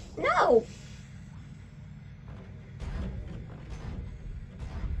sad. No!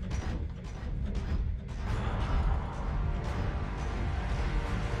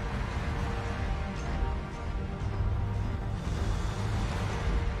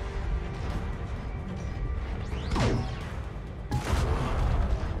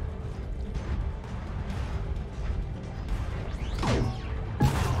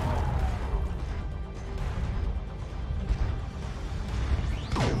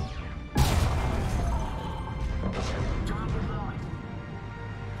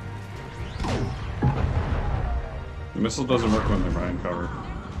 The missile doesn't work when they're behind cover.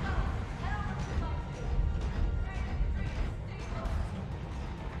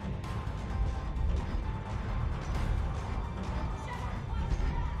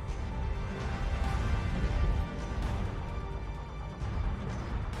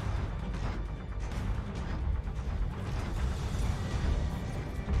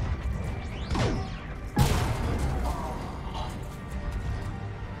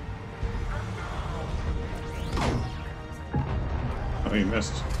 Oh, you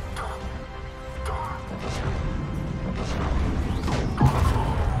missed.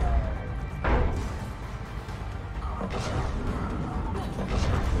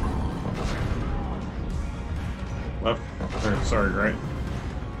 Left. Or, sorry, right.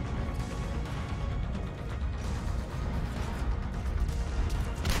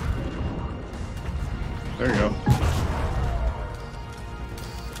 There you go.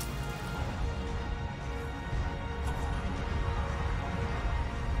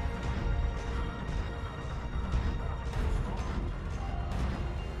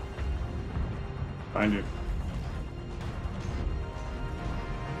 Find you.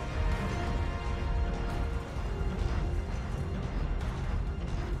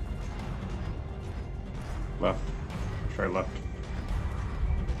 Left. Try left.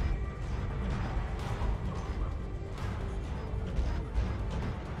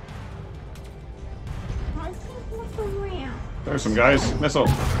 I think look around. There's some guys. Missile.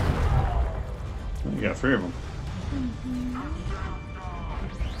 You got 3 of them.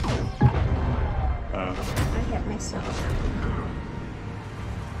 I hit myself.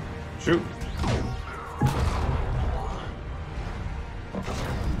 Shoot.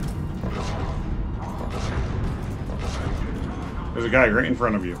 There's a guy right in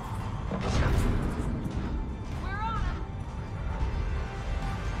front of you.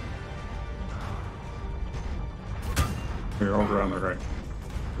 You're over on the right.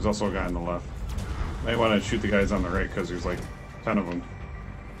 There's also a guy on the left. Might want to shoot the guys on the right because there's like 10 of them.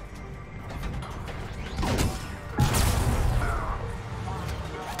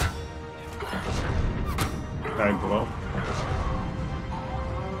 Guy below.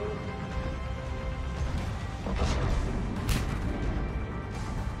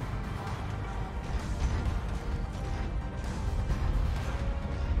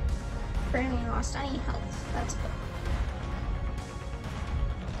 Barely lost any health. That's good.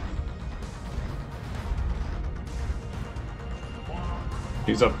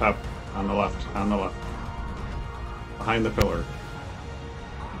 He's up top on the left. On the left. Behind the pillar.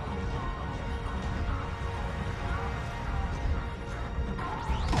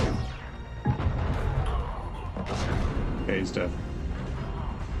 Okay, he's dead.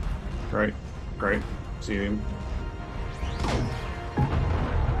 Right. Right. See him.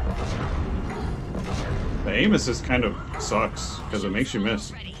 The aim assist kind of sucks because it makes you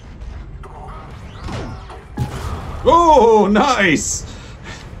miss. Oh, nice!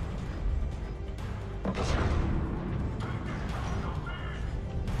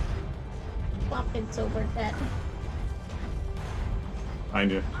 It's over dead.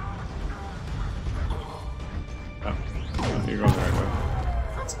 Behind you. Oh, you're going the right way.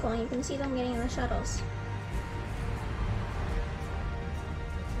 That's cool. You can see them getting in the shuttles.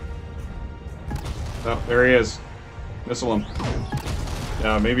 Oh, there he is. Missile him.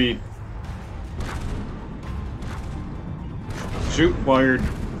 Yeah, maybe shoot while you're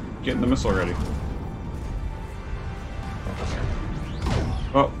getting the missile ready.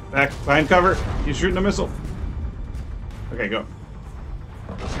 Oh, back behind cover. He's shooting a missile. Okay, go.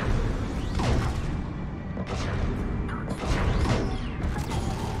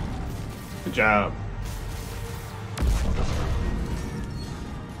 Good job.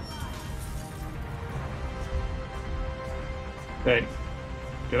 Okay,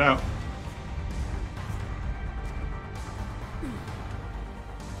 get out.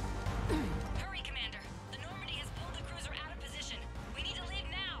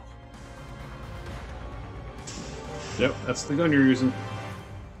 Yep, that's the gun you're using.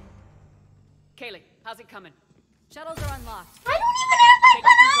 Kaylee, how's it coming? Shuttles are unlocked. I don't even have my Take the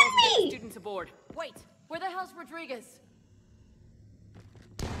controls and get gun the students aboard. Wait, where the hell's Rodriguez?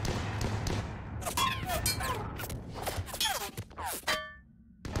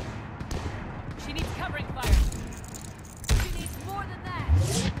 She needs covering fire. She needs more than that.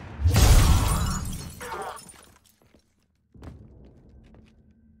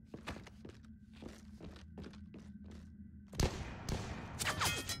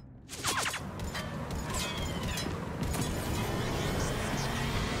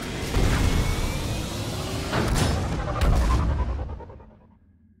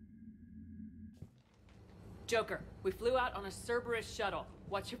 Joker, we flew out on a Cerberus shuttle.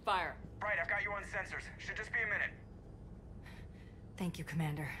 What's your fire? Right, I've got you on sensors. Should just be a minute. Thank you,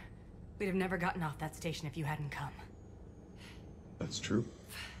 Commander. We'd have never gotten off that station if you hadn't come. That's true.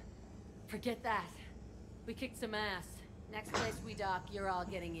 Forget that. We kicked some ass. Next place we dock, you're all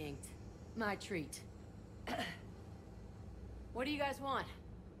getting inked. My treat. What do you guys want?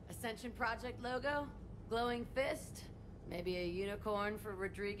 Ascension Project logo? Glowing fist? Maybe a unicorn for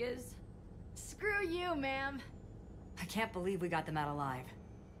Rodriguez? Screw you, ma'am. I can't believe we got them out alive.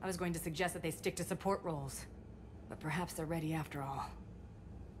 I was going to suggest that they stick to support roles. But perhaps they're ready after all.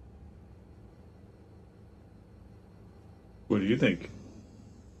 What do you think?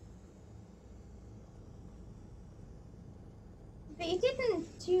 They didn't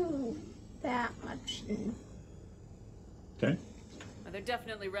do that much. Okay. Well, they're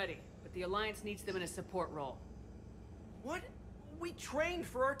definitely ready, but the Alliance needs them in a support role. What? We trained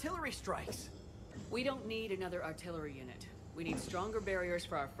for artillery strikes. We don't need another artillery unit. We need stronger barriers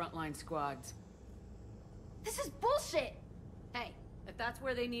for our frontline squads. This is bullshit! Hey, if that's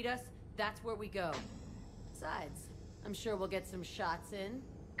where they need us, that's where we go. Besides, I'm sure we'll get some shots in.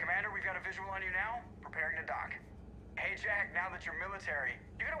 Commander, we've got a visual on you now. Preparing to dock. Hey, Jack, now that you're military,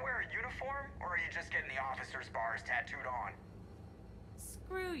 you gonna wear a uniform, or are you just getting the officer's bars tattooed on?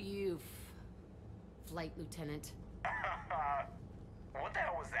 Screw you, Flight Lieutenant. What the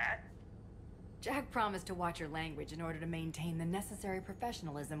hell was that? Jack promised to watch your language in order to maintain the necessary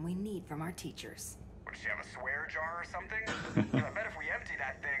professionalism we need from our teachers. Would she have a swear jar or something? I bet if we empty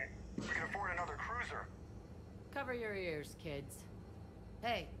that thing, we can afford another cruiser. Cover your ears, kids.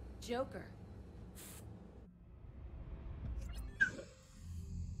 Hey, Joker.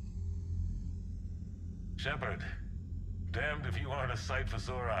 Shepard, damned if you aren't a sight for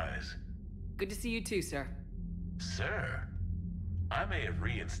sore eyes. Good to see you too, sir. Sir? I may have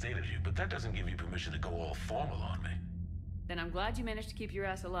reinstated you, but that doesn't give you permission to go all formal on me. Then I'm glad you managed to keep your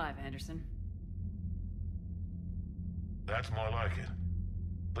ass alive, Anderson. That's more like it.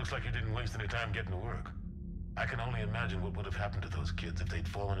 Looks like you didn't waste any time getting to work. I can only imagine what would have happened to those kids if they'd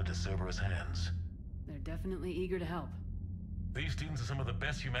fallen into Cerberus' hands. They're definitely eager to help. These students are some of the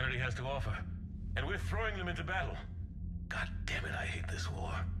best humanity has to offer, and we're throwing them into battle. God damn it, I hate this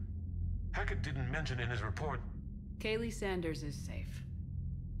war. Hackett didn't mention in his report... Kaylee Sanders is safe.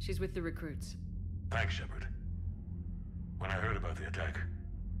 She's with the recruits. Thanks, Shepard. When I heard about the attack,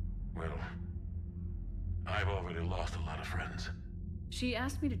 well, I've already lost a lot of friends. She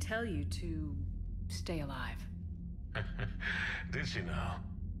asked me to tell you to stay alive. Did she now?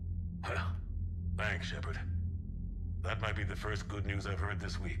 Well, thanks, Shepard. That might be the first good news I've heard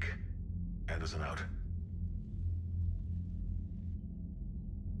this week. Anderson out.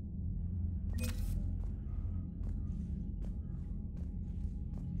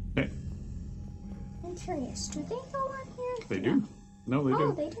 I'm curious, do they go on here? They do. No, they do.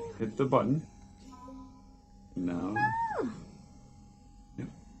 Oh, they do. Hit the button. No. Oh. Yep.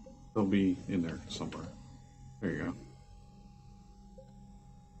 They'll be in there somewhere. There you go.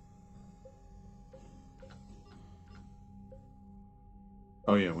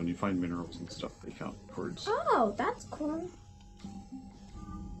 Oh yeah, when you find minerals and stuff, they count towards... Oh, that's cool.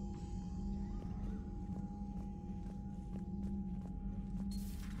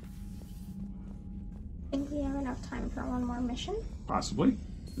 Think we have enough time for one more mission? Possibly.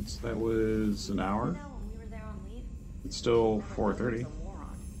 That was an hour. It's still 4:30.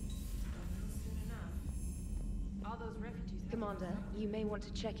 Commander, you may want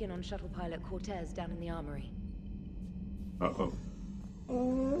to check in on shuttle pilot Cortez down in the armory. Uh-oh.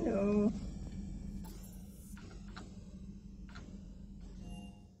 Oh no.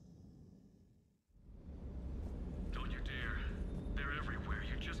 Don't you dare. They're everywhere.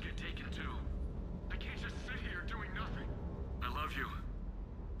 You just get taken too. I can't just sit here doing nothing. I love you,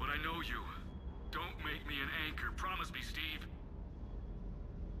 but I know you. Don't make me an anchor. Promise me, Steve.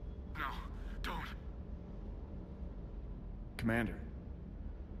 No, don't. Commander.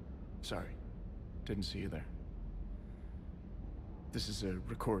 Sorry. Didn't see you there. This is a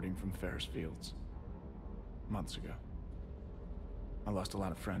recording from Ferris Fields. Months ago. I lost a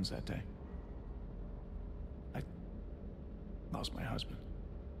lot of friends that day. I lost my husband.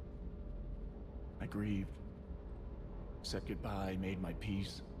 I grieved. Said goodbye, made my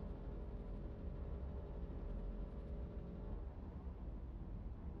peace.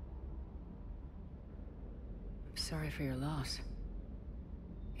 I'm sorry for your loss.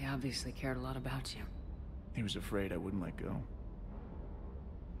 He obviously cared a lot about you. He was afraid I wouldn't let go.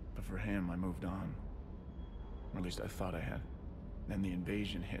 But for him, I moved on. Or at least I thought I had. Then the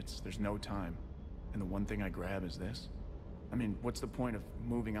invasion hits, there's no time. And the one thing I grab is this. I mean, what's the point of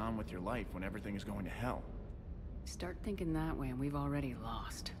moving on with your life when everything is going to hell? Start thinking that way and we've already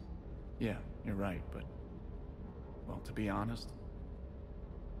lost. Yeah, you're right, but... well, to be honest,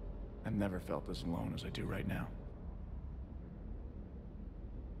 I've never felt as alone as I do right now.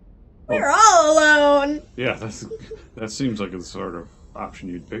 We're all alone! Yeah, that seems like the sort of option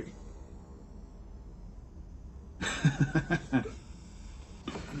you'd pick. I'm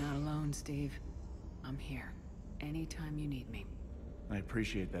not alone, Steve. I'm here. Anytime you need me. I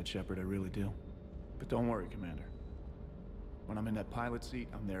appreciate that, Shepard, I really do. But don't worry, Commander. When I'm in that pilot seat,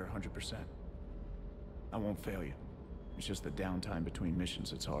 I'm there 100%. I won't fail you. It's just the downtime between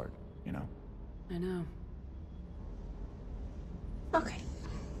missions that's hard, you know? I know. Okay.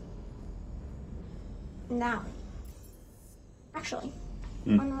 Now. Actually,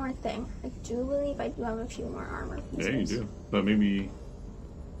 one more thing. I do believe I do have a few more armor pieces. Yeah, you do. But maybe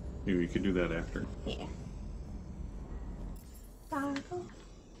we could do that after. Yeah.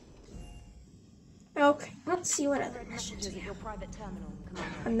 Okay, let's see what other missions we have.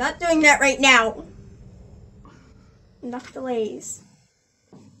 I'm not doing that right now. Enough delays.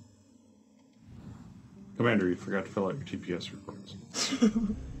 Commander, you forgot to fill out your TPS reports.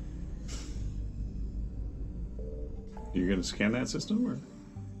 You're gonna scan that system, or?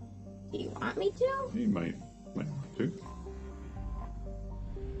 Do you want me to? You might want to.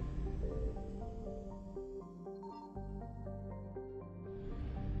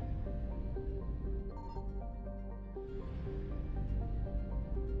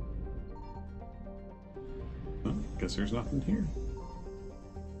 Well, guess there's nothing here.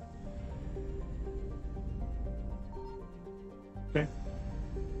 Okay.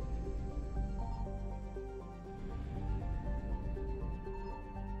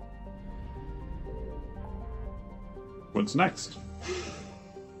 What's next?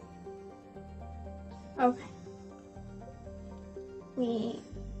 Okay. We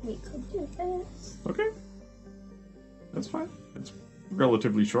could do this. Okay. That's fine. It's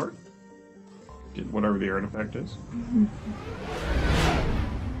relatively short. Get whatever the artifact is.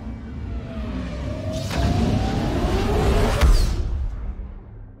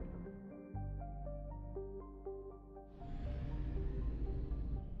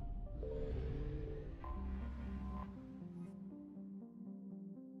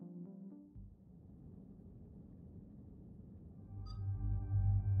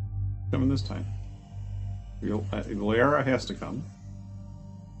 Coming this time. Liara has to come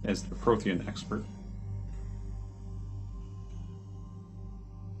as the Prothean expert.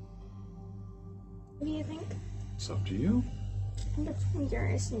 What do you think? It's up to you. I'm between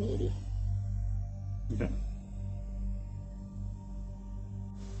Uranus and Edie. Okay.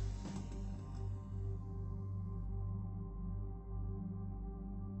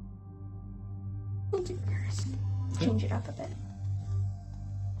 We'll do Uranus. Change it up a bit.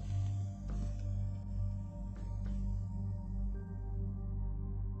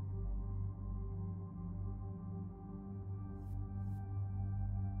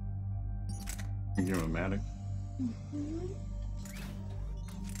 Give him a Matic.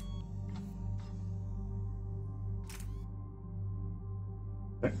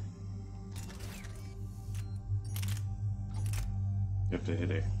 Okay. You have to hit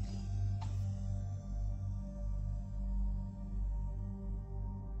A.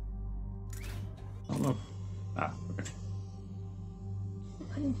 I don't know. Ah, okay.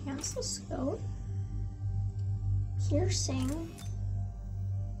 Enhance the scope. Piercing.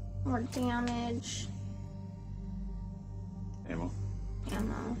 More damage. Ammo.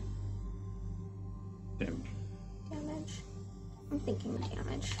 Ammo. Damage. Damage. I'm thinking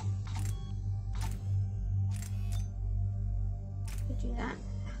damage. Could do that.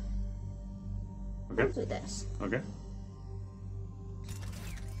 Okay. We'll do this. Okay.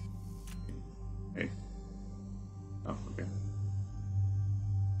 Hey. Oh, okay.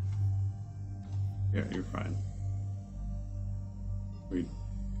 Yeah, you're fine. What are you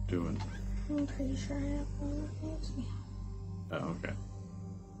doing? I'm pretty sure I have one of these. Yeah. Oh, okay.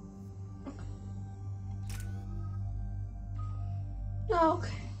 Okay.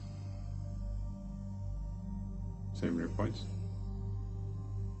 Saving your points.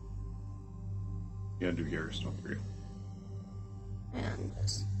 You gotta do yours, don't forget. And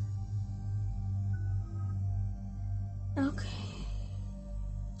just... Okay.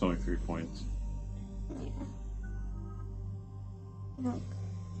 It's only 3 points. Yeah. Okay.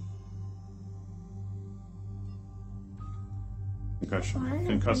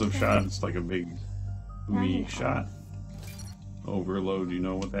 Concussive shot, it's like a big me shot. Overload, you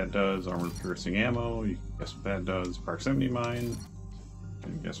know what that does. Armor piercing ammo, you can guess what that does. Proximity mine, you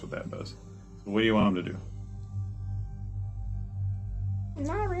can guess what that does. So what do you want them to do? I'm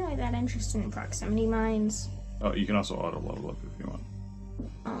not really that interested in proximity mines. Oh, you can also auto level up if you want.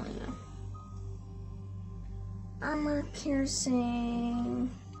 Oh, yeah. Armor piercing.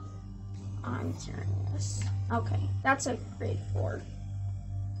 I'm curious. Okay, that's a grade 4.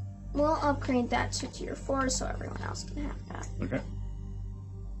 We'll upgrade that to tier 4 so everyone else can have that. Okay.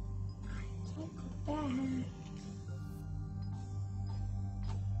 I can't go back.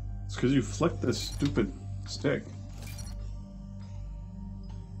 It's because you flicked this stupid stick.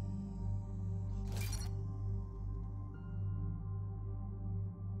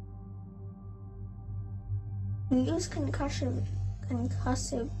 We used concussive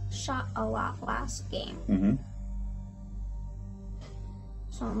shot a lot last game. Mm-hmm.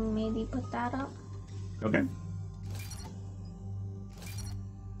 So maybe put that up. Okay.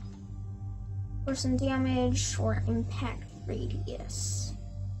 For some damage or impact radius.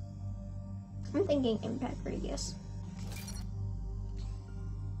 I'm thinking impact radius.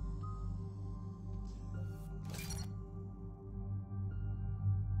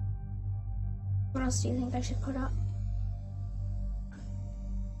 What else do you think I should put up?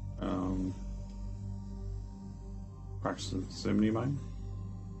 Proximity mine.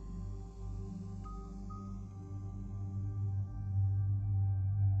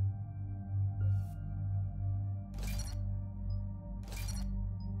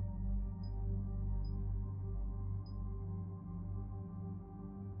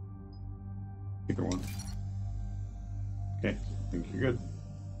 Either one. Okay, I think you're good.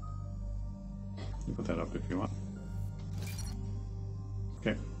 You put that up if you want.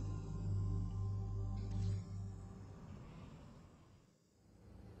 Okay.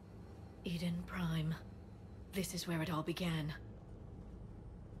 Eden Prime. This is where it all began.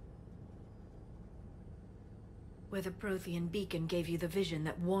 Where the Prothean beacon gave you the vision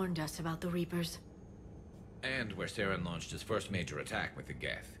that warned us about the Reapers. And where Saren launched his first major attack with the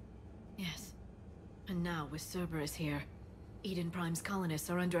Geth. Yes. And now, with Cerberus here, Eden Prime's colonists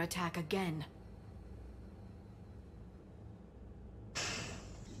are under attack again.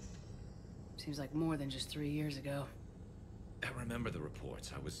 Seems like more than just 3 years ago. I remember the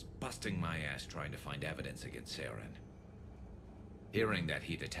reports. I was busting my ass trying to find evidence against Saren. Hearing that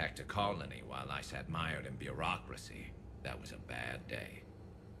he'd attacked a colony while I sat mired in bureaucracy, that was a bad day.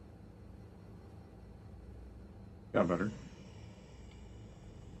 Got better.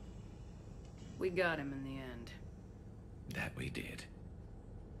 We got him in the end. That we did.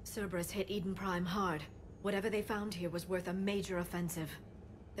 Cerberus hit Eden Prime hard. Whatever they found here was worth a major offensive.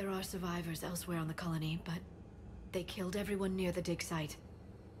 There are survivors elsewhere on the colony, but they killed everyone near the dig site.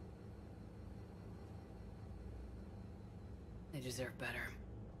 They deserve better.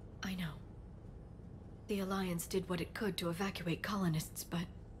 I know. The Alliance did what it could to evacuate colonists, but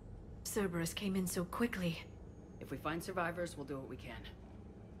Cerberus came in so quickly. If we find survivors, we'll do what we can.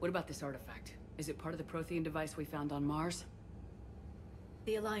 What about this artifact? Is it part of the Prothean device we found on Mars?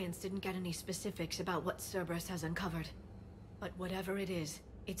 The Alliance didn't get any specifics about what Cerberus has uncovered. But whatever it is,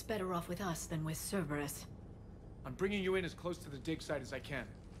 it's better off with us than with Cerberus. I'm bringing you in as close to the dig site as I can.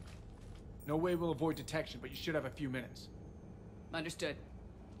 No way we'll avoid detection, but you should have a few minutes. Understood.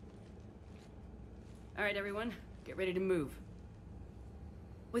 All right, everyone. Get ready to move.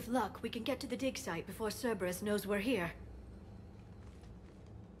 With luck, we can get to the dig site before Cerberus knows we're here.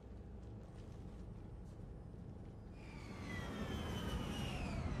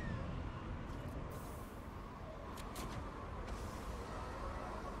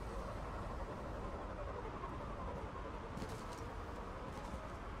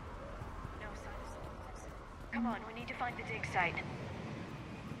 Come on, we need to find the dig site.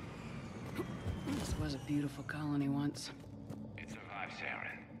 This was a beautiful colony once. It survived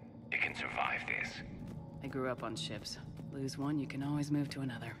Saren. It can survive this. I grew up on ships. Lose one, you can always move to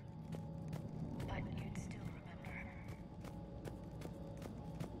another. But you'd still remember.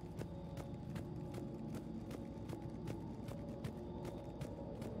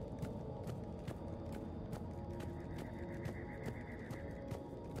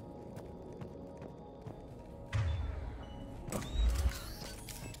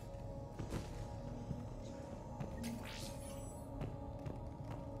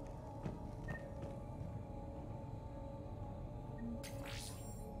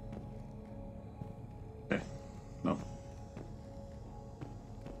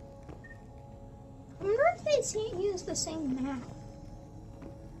 guys use the same map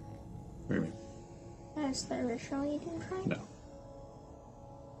What do you mean? as the original Eden Prime? No.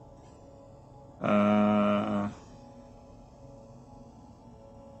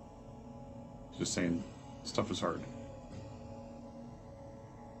 Just saying, stuff is hard.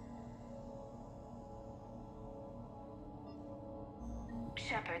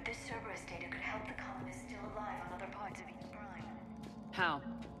 Shepard, this Cerberus data could help the colonists still alive on other parts of Eden Prime. How?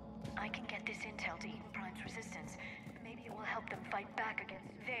 I can get this intel to Eden Prime's resistance. Maybe it will help them fight back against...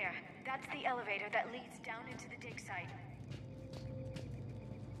 There. That's the elevator that leads down into the dig site.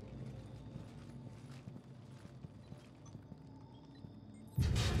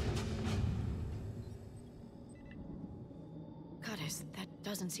 Goddess, that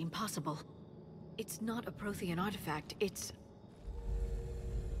doesn't seem possible. It's not a Prothean artifact, it's...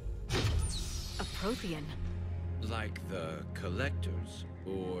 a Prothean. Like the Collectors,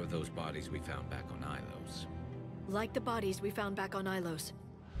 or those bodies we found back on Ilos. Like the bodies we found back on Ilos.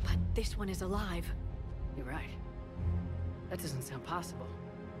 But this one is alive. You're right. That doesn't sound possible.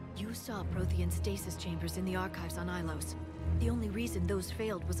 You saw Prothean stasis chambers in the archives on Ilos. The only reason those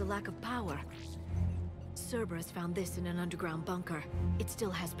failed was a lack of power. Cerberus found this in an underground bunker. It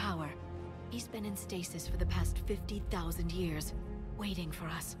still has power. He's been in stasis for the past 50,000 years, waiting for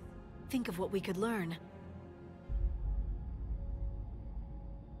us. Think of what we could learn.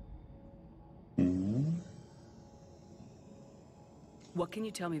 What can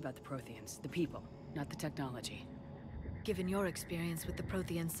you tell me about the Protheans, the people, not the technology? Given your experience with the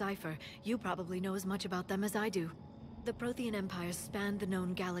Prothean cipher, you probably know as much about them as I do. The Prothean empires spanned the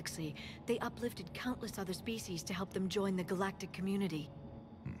known galaxy. They uplifted countless other species to help them join the galactic community.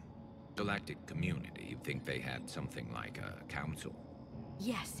 Galactic community? You think they had something like a council?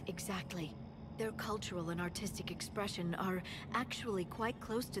 Yes, exactly. Their cultural and artistic expression are actually quite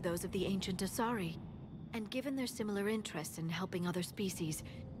close to those of the ancient Asari. And given their similar interests in helping other species,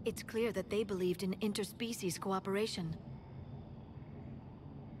 it's clear that they believed in interspecies cooperation.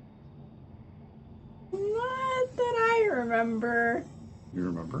 Not that I remember. You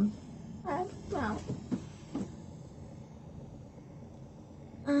remember? Well.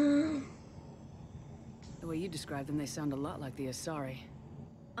 The way you describe them, they sound a lot like the Asari.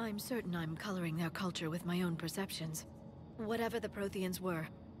 I'm certain I'm coloring their culture with my own perceptions. Whatever the Protheans were,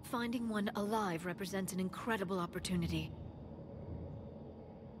 finding one alive represents an incredible opportunity.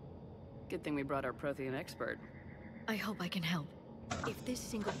 Good thing we brought our Prothean expert. I hope I can help. If this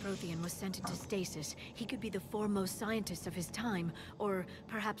single Prothean was sent into stasis, he could be the foremost scientist of his time, or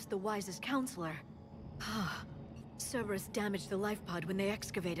perhaps the wisest counselor. Cerberus damaged the life pod when they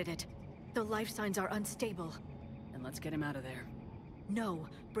excavated it. The life signs are unstable. Then let's get him out of there. No,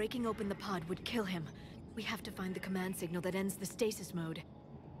 breaking open the pod would kill him. We have to find the command signal that ends the stasis mode.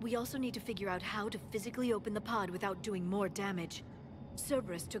 We also need to figure out how to physically open the pod without doing more damage.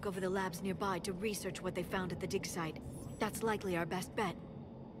 Cerberus took over the labs nearby to research what they found at the dig site. That's likely our best bet.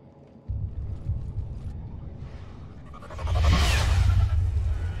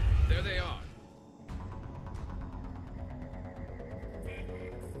 There they are.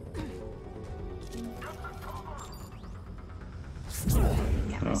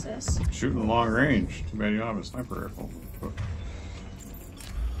 Shooting long range. Too bad you don't have a sniper rifle.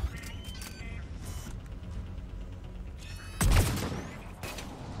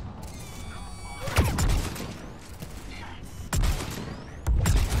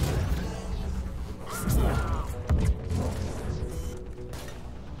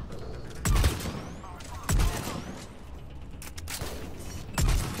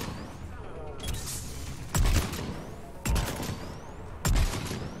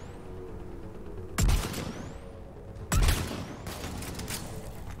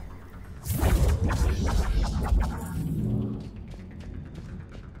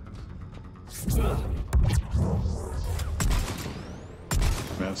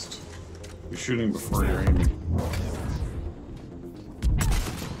 Missed. You're shooting before you're aiming.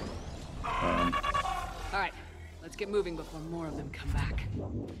 Alright, let's get moving before more of them come back.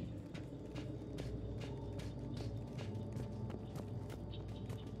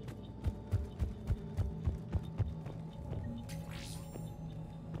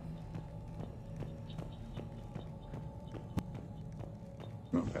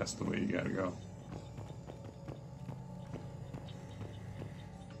 No, that's the way you gotta go.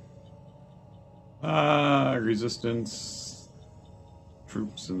 Resistance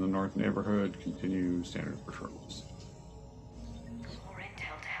troops in the north neighborhood continue standard patrols. More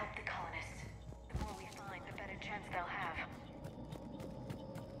intel to help the colonists. The more we find, the better chance they'll have.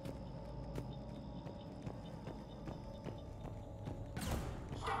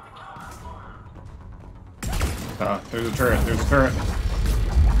 Ah, there's a turret. There's a turret.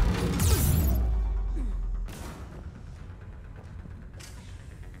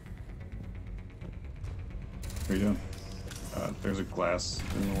 What are you doing? There's a glass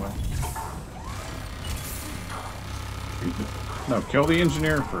in the way. No, kill the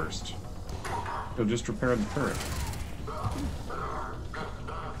engineer first. He'll just repair the turret.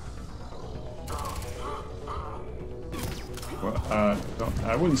 Well,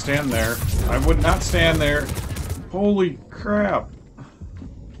 I wouldn't stand there. I would not stand there. Holy crap.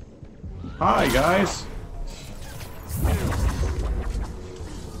 Hi, guys.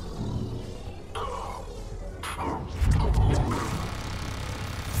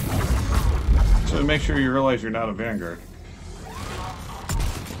 So make sure you realize you're not a Vanguard.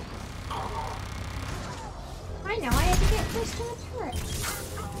 I know, I had to get close to the turret.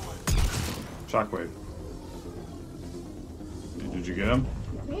 Shockwave. Did you get him?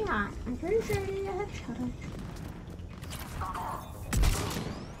 Yeah, I'm pretty sure I did a headshot.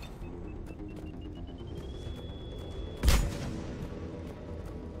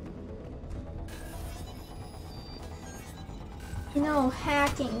 No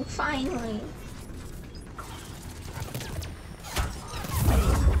hacking, finally.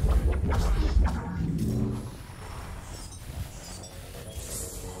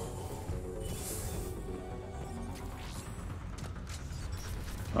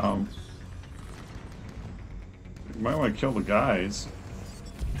 You might want to kill the guys.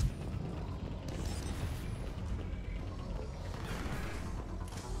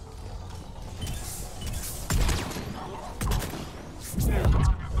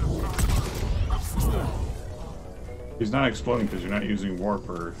 He's not exploding because you're not using warp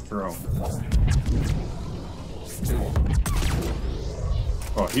or throw.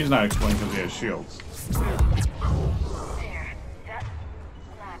 Oh, he's not exploding because he has shields.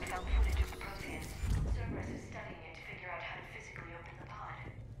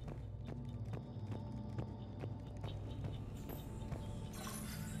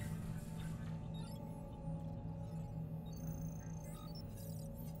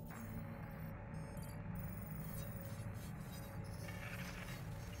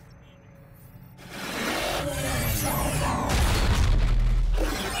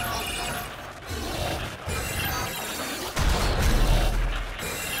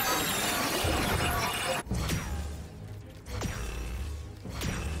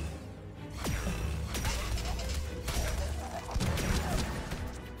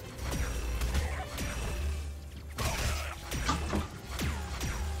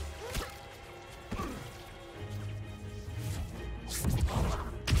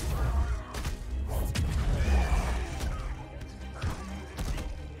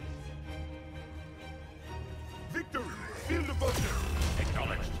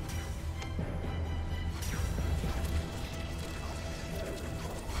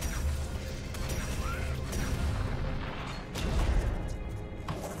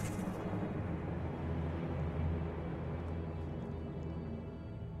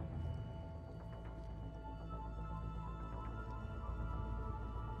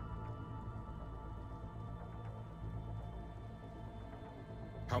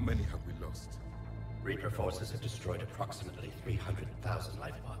 How many have we lost? Reaper forces have destroyed approximately 300,000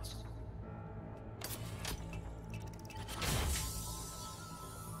 life pods.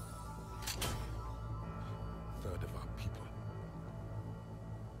 Third of our people.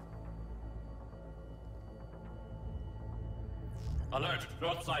 Alert!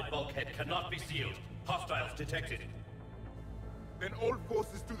 North side bulkhead cannot be sealed. Hostiles detected. Then all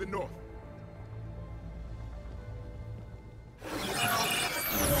forces to the north.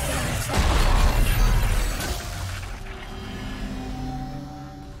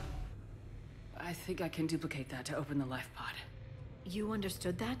 I think I can duplicate that to open the life pod. You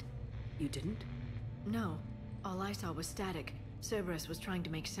understood that? You didn't? No. All I saw was static. Cerberus was trying to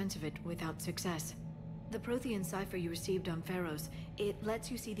make sense of it without success. The Prothean cipher you received on Pharaohs, it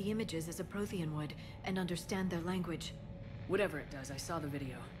lets you see the images as a Prothean would, and understand their language. Whatever it does, I saw the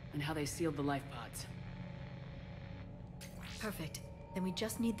video, and how they sealed the life pods. Perfect. Then we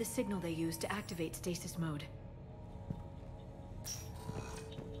just need the signal they use to activate stasis mode.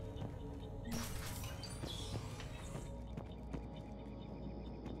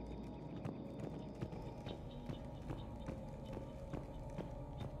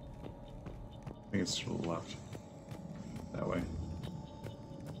 I think it's to the left. That way.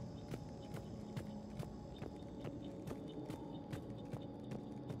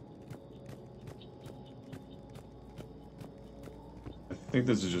 I think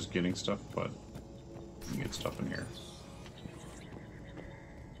this is just getting stuff, but you can get stuff in here.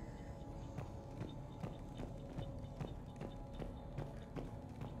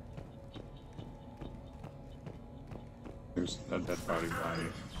 There's a dead body by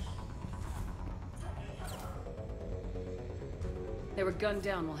you. They were gunned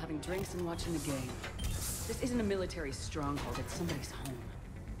down while having drinks and watching the game. This isn't a military stronghold, it's somebody's home.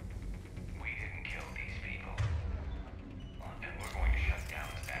 We didn't kill these people. And we're going to shut down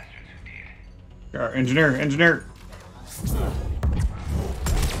the bastards who did. Engineer! Engineer!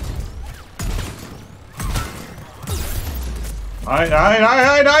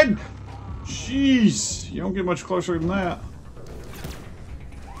 Hide! Jeez! You don't get much closer than that.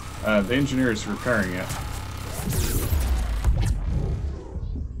 The engineer is repairing it.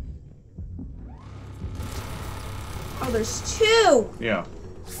 Oh, there's two! Yeah.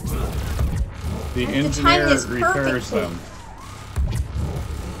 The engineer repairs them.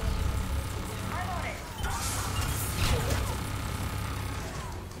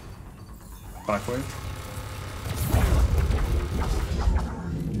 Blackwave?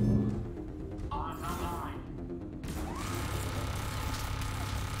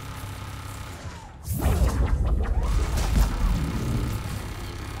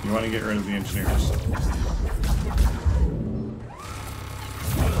 You want to get rid of the engineers.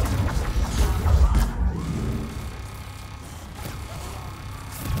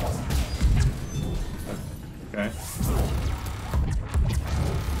 Okay.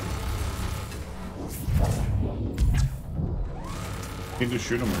 You can just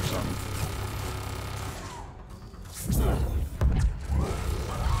shoot him or something.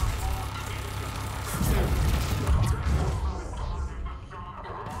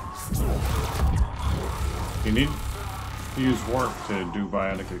 You need to use warp to do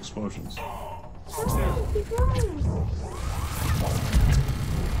bionic explosions.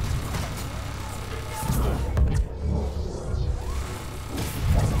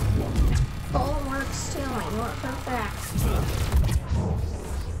 Bulwark stealing, work her back.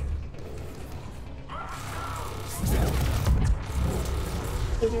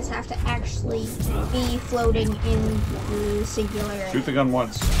 They just have to actually be floating in the singularity. Shoot the gun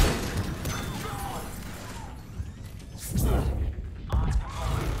once.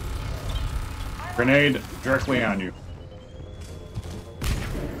 Grenade directly on you.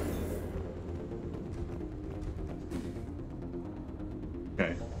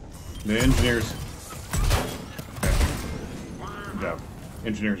 Okay. The engineers. Okay. Good job.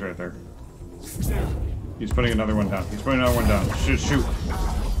 Engineer's right there. He's putting another one down. He's putting another one down. Shoot.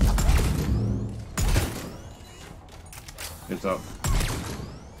 It's up.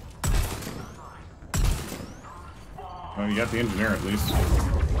 Oh, you got the engineer at least.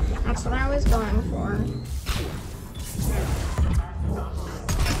 That's what I was going for.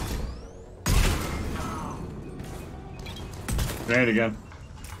 Grenade again.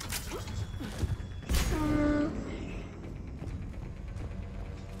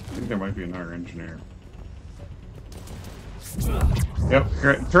 I think there might be another engineer. Yep,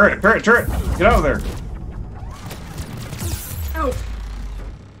 turret! Get out of there! Oh!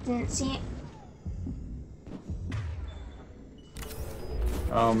 Didn't see it.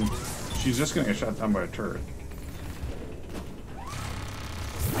 She's just gonna get shot down by a turret.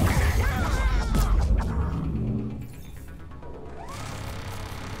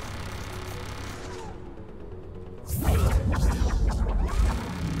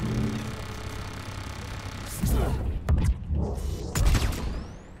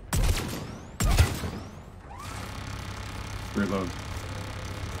 Reload.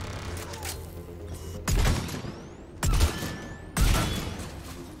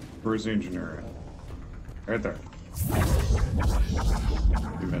 Where's the engineer at? Right there.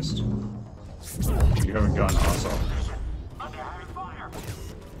 You missed. You have a gun also.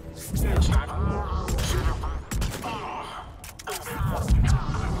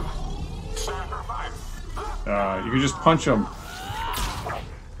 You can just punch him.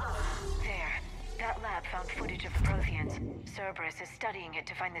 There. That lab found footage of the Protheans. Cerberus is studying it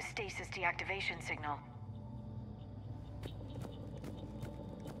to find the stasis deactivation signal.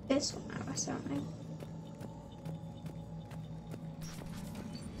 This one I was something.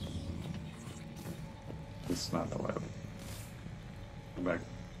 It's not the lab. Go back.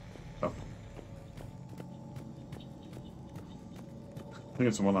 Up. I think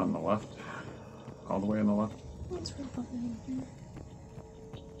it's the one on the left. All the way on the left. What's happening here?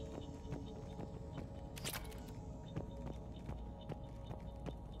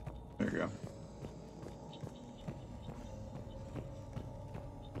 There you go.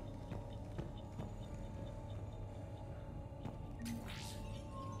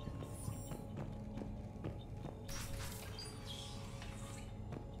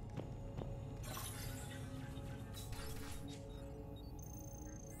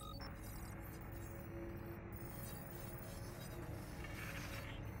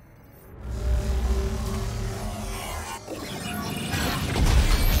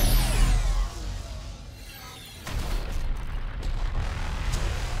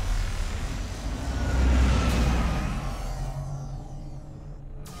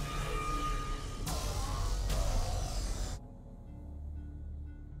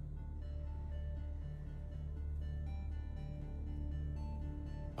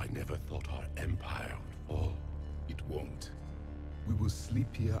 never thought our empire would fall. It won't. We will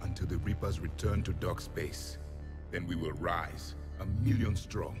sleep here until the Reapers return to dark space. Then we will rise, 1,000,000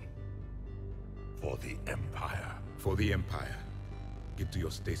 strong. For the Empire. For the Empire. Get to your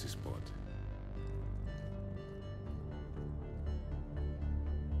stasis pod.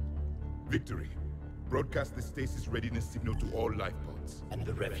 Victory. Broadcast the stasis readiness signal to all life pods. And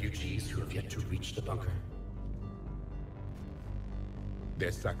the refugees who have yet to reach the bunker.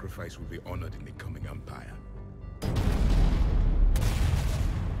 Their sacrifice will be honored in the coming Empire.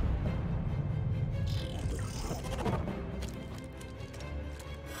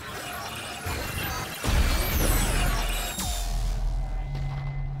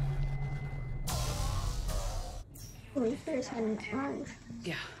 Reapers had an orange.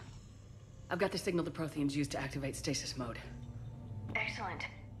 Yeah. I've got the signal the Protheans used to activate stasis mode. Excellent.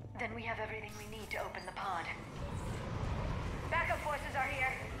 Then we have everything we need to open the pod. Backup forces are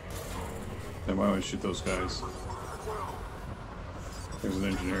here. Then why would I shoot those guys? There's an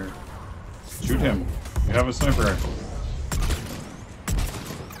engineer. Shoot him. You have a sniper rifle.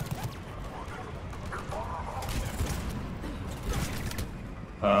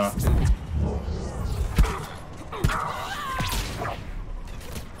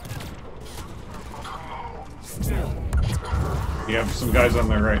 You have some guys on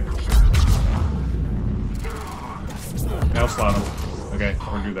their right. Now slot them. Okay,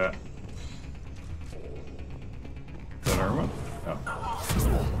 or do that. Is that Irma?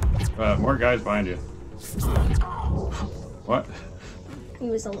 Oh. More guys behind you. What? He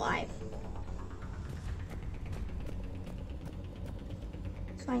was alive.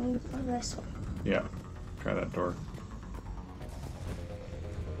 So I need to go this way. Yeah. Try that door.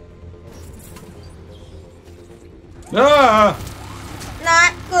 Ah!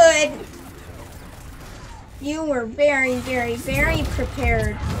 Not good. You were very, very, very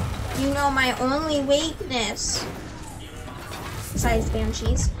prepared. You know my only weakness. Besides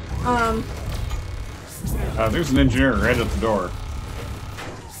banshees. There's an engineer right at the door.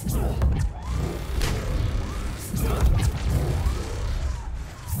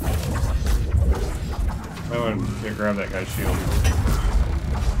 I want to grab that guy's shield.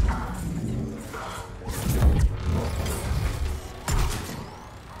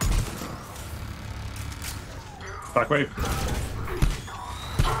 Shockwave.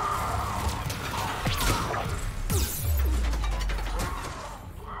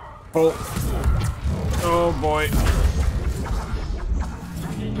 Pull. Oh boy.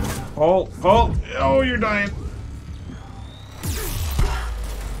 Pull. Pull. Oh, you're dying.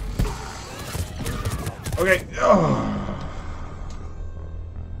 Okay. Oh.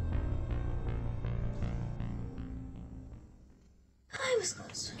 I was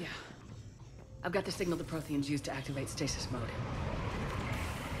close. Yeah. I've got the signal the Protheans used to activate stasis mode.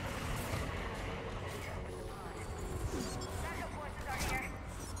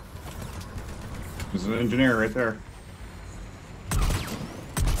 There's an engineer right there.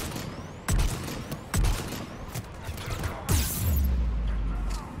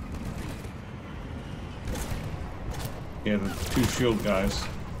 Yeah, the two shield guys.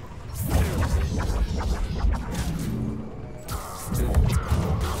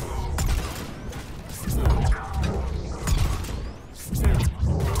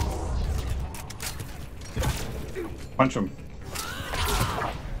 Punch him.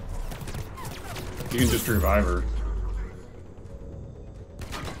 You can just revive her.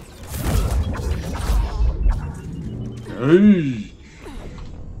 Hey!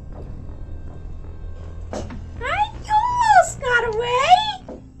 I almost got away!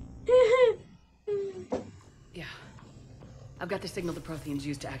 Yeah. I've got the signal the Protheans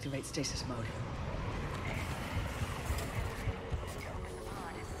used to activate stasis mode.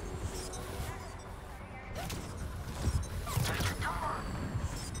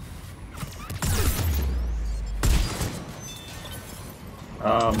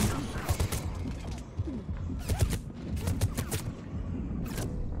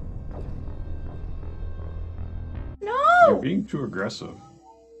 No! You're being too aggressive.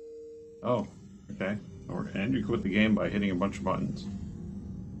 Oh, okay. And you quit the game by hitting a bunch of buttons.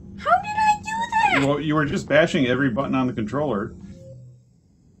 How did I do that? Well, you were just bashing every button on the controller.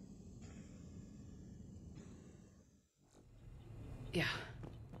 Yeah.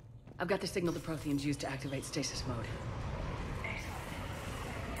 I've got the signal the Protheans used to activate stasis mode.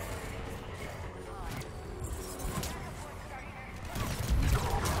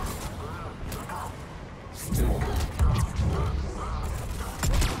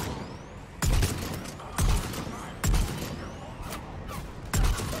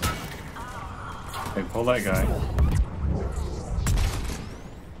 Okay, pull that guy.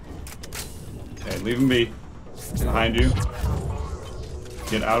 Okay, leave him be. Behind you.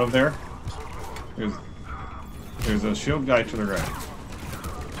 Get out of there. There's a shield guy to the right.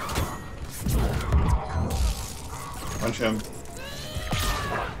 Punch him.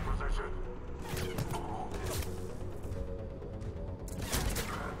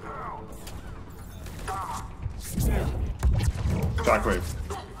 Shockwave.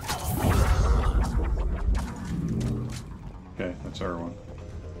 Okay, that's our one.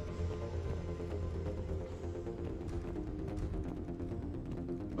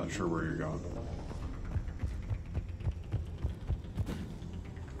 Not sure where you're going.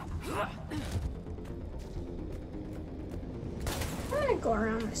 I'm gonna go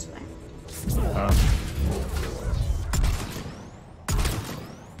around this way.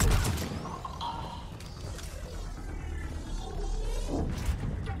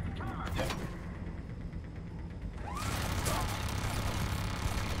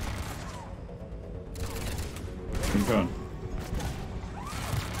 Keep going.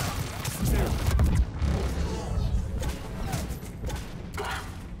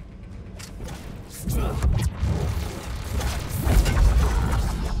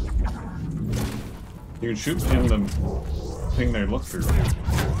 You can shoot in the thing they look through.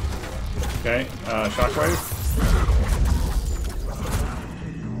 Okay, shockwave.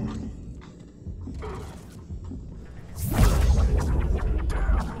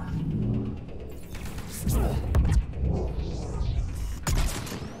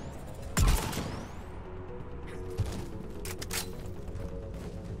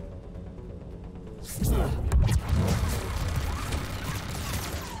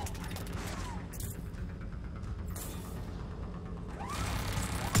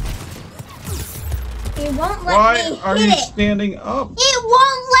 It won't let Why me hit are you it. standing up? It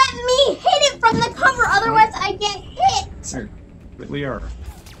won't let me hit it from the cover, otherwise I get hit. Here, we are.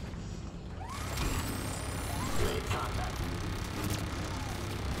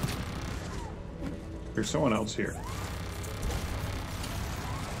 There's someone else here.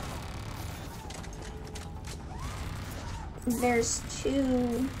 There's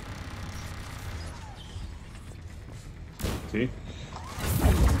two. See?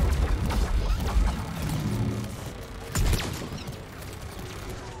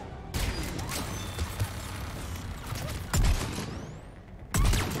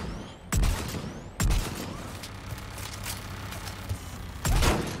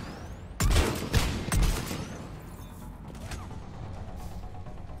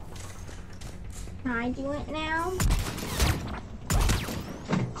 Can I do it now?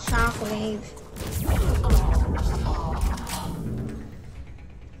 Shockwave.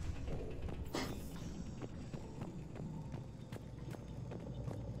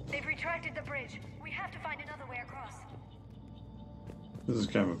 They've retracted the bridge. We have to find another way across. This is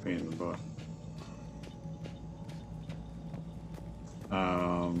kind of a pain in the butt.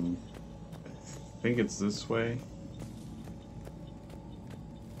 I think it's this way.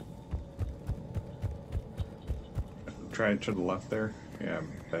 Try to the left there. Yeah,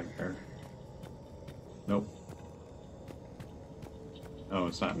 back there. Nope. No,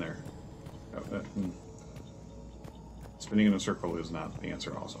 it's not in there. Oh, spinning in a circle is not the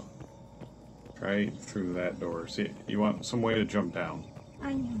answer also. Try through that door. See, you want some way to jump down.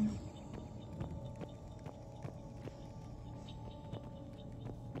 I know.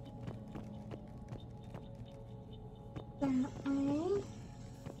 That way.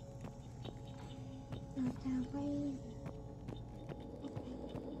 Not that way.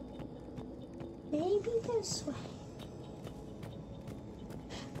 Maybe this way.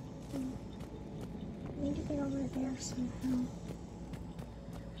 Need to get over there somehow.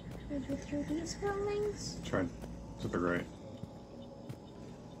 Maybe through these buildings? Try to the right.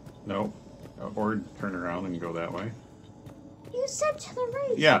 Nope. Or turn around and go that way. You said to the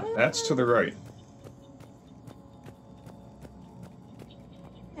right. Yeah, that's to the right.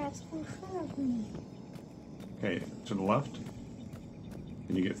 That's in front of me. Okay, to the left.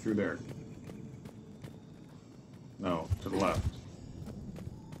 Can you get through there? No, to the left.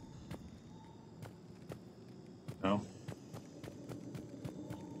 No?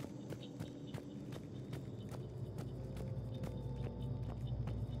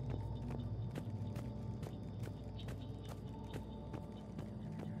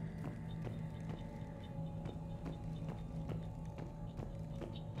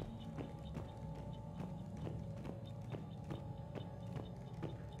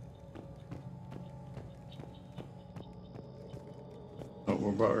 Oh,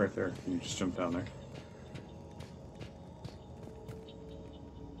 we're about right there. Can you just jump down there?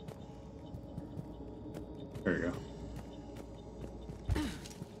 There you go.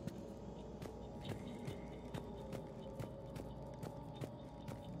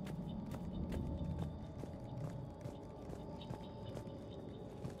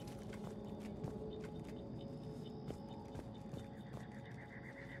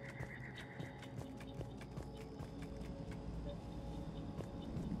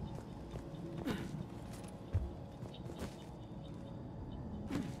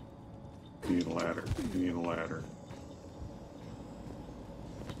 You need a ladder. You need a ladder.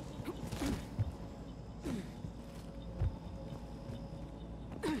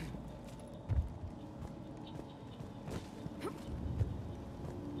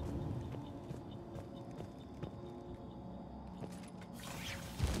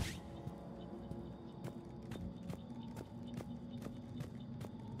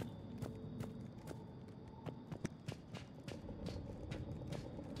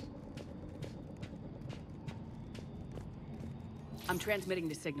 I'm transmitting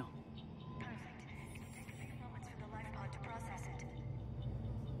the signal.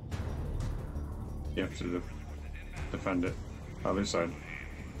 You have to defend it. Other side.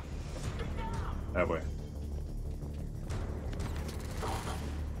 That way.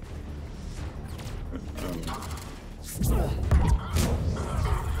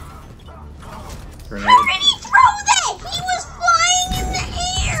 Grenade. How did he throw that? He was flying in the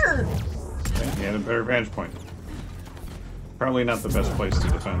air! Okay, he had a better vantage point. Probably not the best place to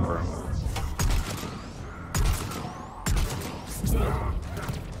defend from.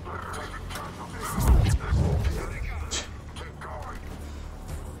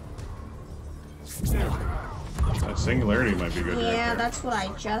 That singularity might be good. Yeah, right that's what I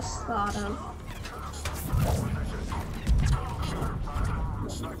just thought of.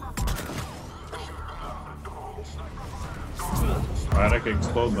 Right, I could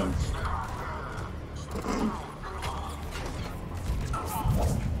explode them.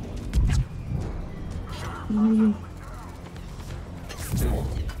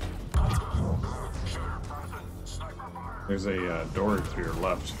 There's a door to your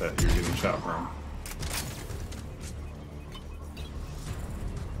left that you're getting shot from.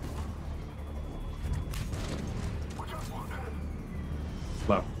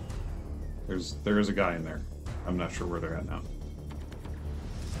 Left. There is a guy in there. I'm not sure where they're at now.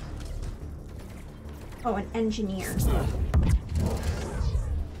 Oh, an engineer.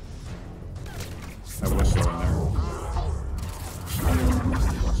 I wouldn't go in there.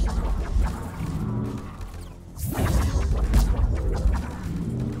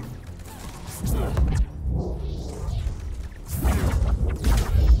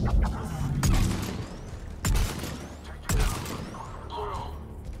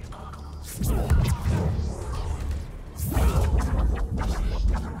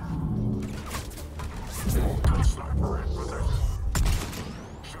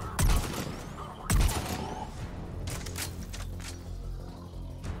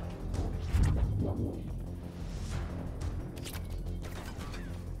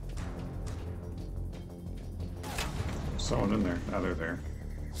 Someone in there. Now they're there.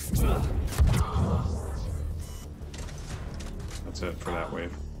 That's it for that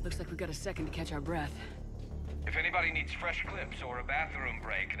wave. Looks like we got a second to catch our breath. If anybody needs fresh clips or a bathroom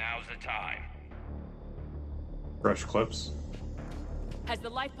break, now's the time. Fresh clips. Has the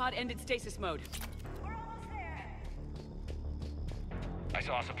life pod ended stasis mode? I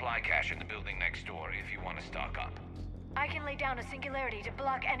saw a supply cache in the building next door if you want to stock up. I can lay down a singularity to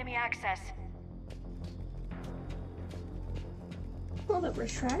block enemy access. Well, but we're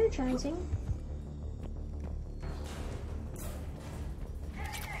strategizing.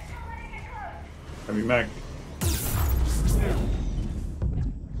 Heavy mech.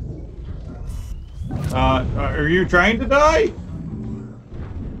 Are you trying to die?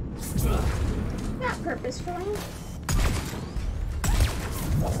 Not purposefully.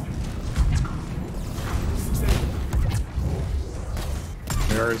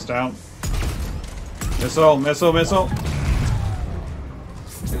 There, it's down. Missile, missile, missile.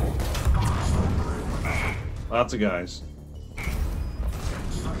 Lots of guys.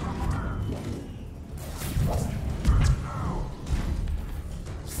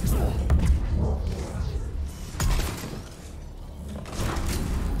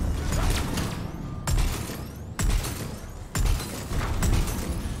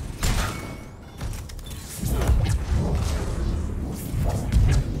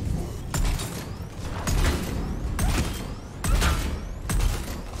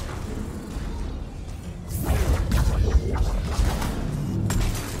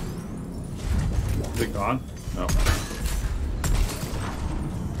 Is it gone? No.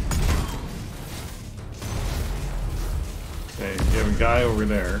 Okay, you have a guy over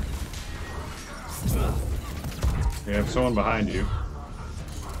there. You have someone behind you.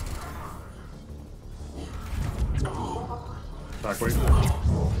 Shockwave.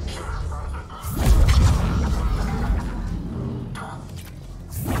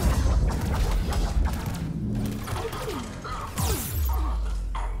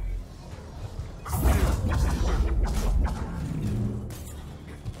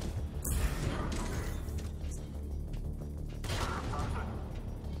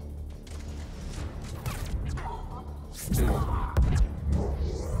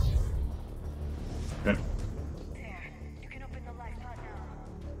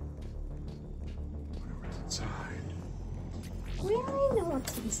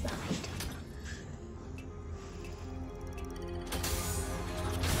 what's inside.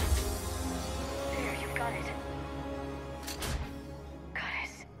 There, you've got it.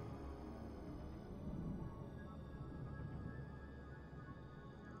 Goddess.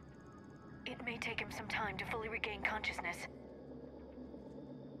 It may take him some time to fully regain consciousness.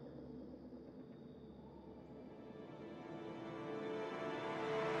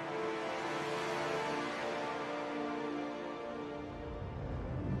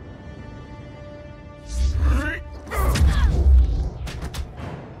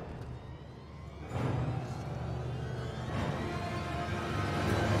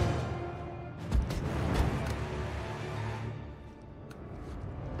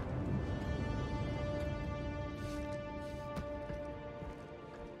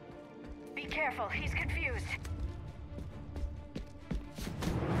 Be careful, he's confused.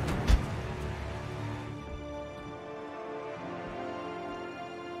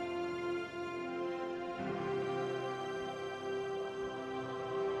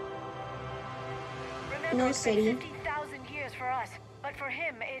 Remember, No it's been city. 50,000 years for us, but for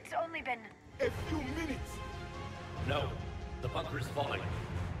him, it's only been... A few minutes! No. The bunker is falling.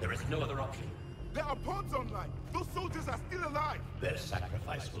 There is no other option. There are pods online! Those soldiers are still alive! Their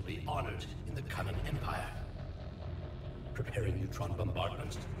sacrifice will be honored in the coming Empire. Preparing neutron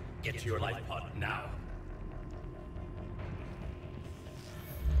bombardments. Get to your life pod now.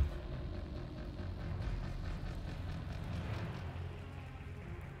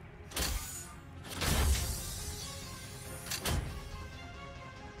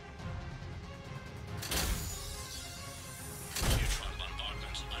 Neutron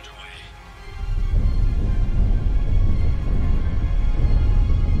bombardment underway.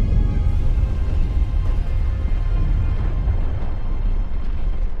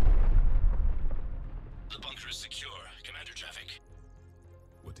 The bunker is secure. Commander traffic.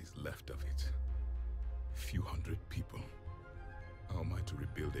 What is left of it? A few hundred people. How am I to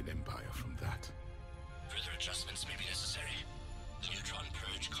rebuild an empire from that? Further adjustments may be necessary. The neutron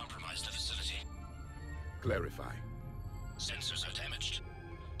purge compromised the facility. Clarify. Sensors are damaged.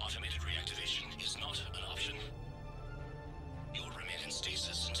 Automated reactivation is not an option. You will remain in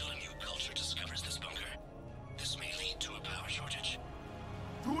stasis until a new culture discovers this bunker. This may lead to a power shortage.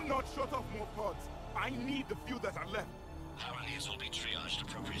 Do not shut off more pods! I need the few that are left! Power needs will be triaged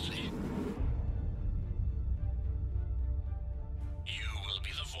appropriately. You will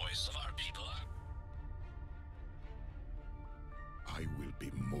be the voice of our people. I will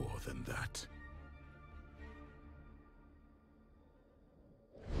be more than that.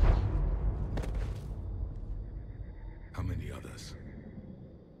 How many others?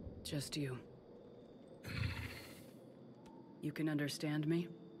 Just you. You can understand me?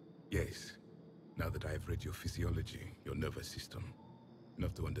 Yes. Now that I have read your physiology, your nervous system,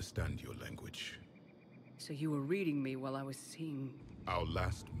 enough to understand your language. So you were reading me while I was seeing... Our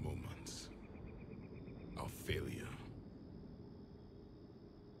last moments. Our failure.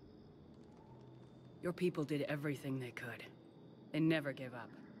 Your people did everything they could. They never gave up.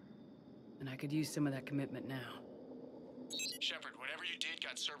 And I could use some of that commitment now. Shepard, whatever you did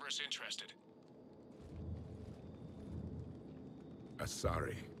got Cerberus interested.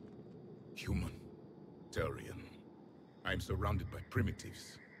 Asari. Human. Turian. I'm surrounded by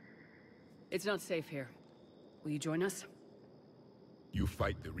primitives. It's not safe here. Will you join us? You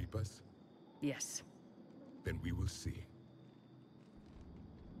fight the Reapers? Yes. Then we will see.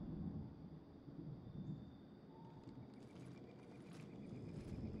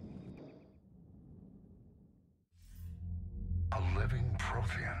 A living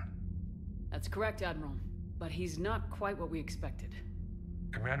Prothean. That's correct, Admiral. But he's not quite what we expected.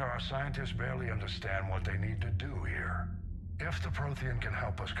 Commander, our scientists barely understand what they need to do here. If the Prothean can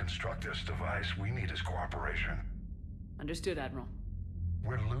help us construct this device, we need his cooperation. Understood, Admiral.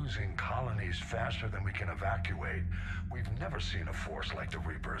 We're losing colonies faster than we can evacuate. We've never seen a force like the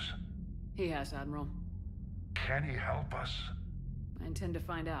Reapers. He has, Admiral. Can he help us? I intend to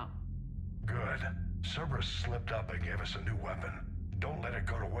find out. Good. Cerberus slipped up and gave us a new weapon. Don't let it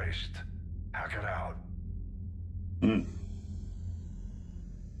go to waste. Hack it out.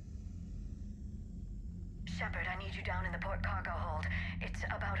 Shepard, I need you down in the port cargo hold. It's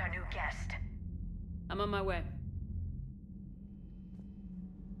about our new guest. I'm on my way.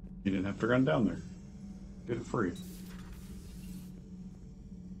 You didn't have to run down there. Get it free.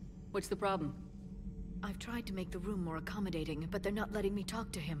 What's the problem? I've tried to make the room more accommodating, but they're not letting me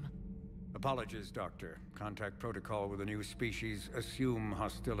talk to him. Apologies, Doctor. Contact protocol with a new species. Assume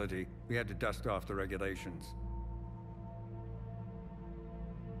hostility. We had to dust off the regulations.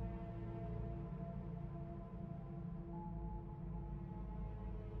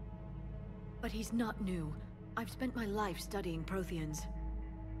 But he's not new. I've spent my life studying Protheans.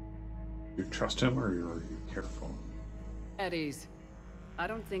 You trust him, or are you careful? At ease. I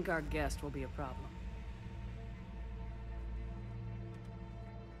don't think our guest will be a problem.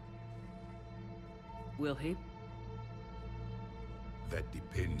 Will he? That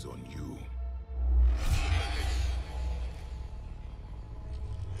depends on you.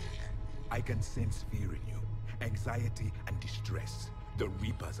 I can sense fear in you, anxiety and distress. The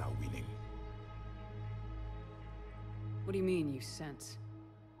Reapers are winning. What do you mean, you sense?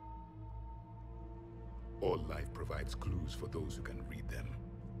 All life provides clues for those who can read them.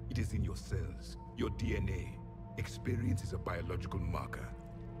 It is in your cells, your DNA. Experience is a biological marker.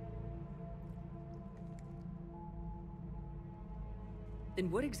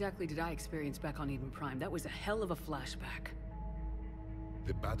 Then what exactly did I experience back on Eden Prime? That was a hell of a flashback.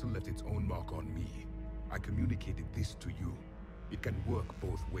 The battle left its own mark on me. I communicated this to you. It can work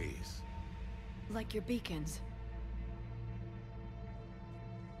both ways. Like your beacons?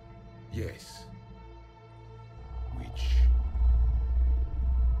 Yes. Which...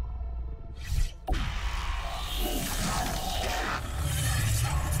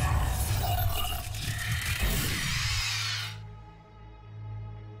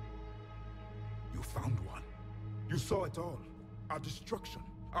 You found one. You saw it all. Our destruction,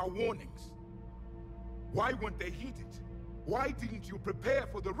 our warnings. Why weren't they heeded? Why didn't you prepare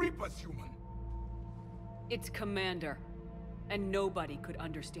for the Reapers, human? It's Commander. And nobody could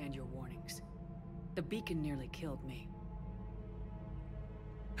understand your warnings. The beacon nearly killed me.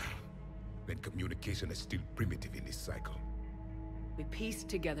 Then communication is still primitive in this cycle. We pieced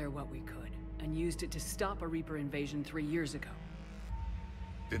together what we could, and used it to stop a Reaper invasion 3 years ago.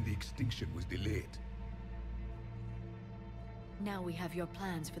 Then the extinction was delayed. Now we have your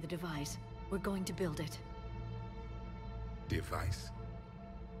plans for the device. We're going to build it. Device?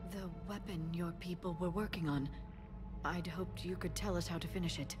 The weapon your people were working on. I'd hoped you could tell us how to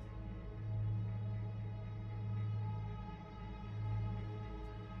finish it.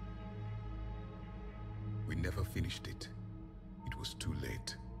 We never finished it. It was too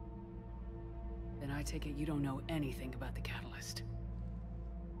late. Then I take it you don't know anything about the catalyst.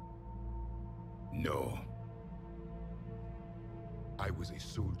 No. I was a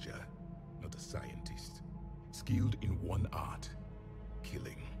soldier, not a scientist. Skilled in one art,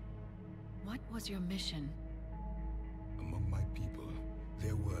 killing. What was your mission? Among my people,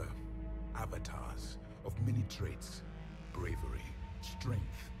 there were avatars of many traits. Bravery,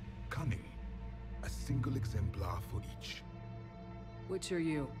 strength, cunning. A single exemplar for each. Which are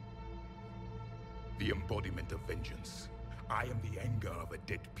you? The embodiment of vengeance. I am the anger of a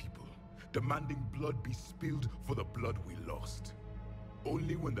dead people, demanding blood be spilled for the blood we lost.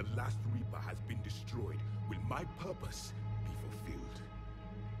 Only when the last Reaper has been destroyed will my purpose be fulfilled.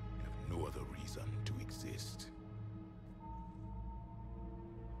 I have no other reason to exist.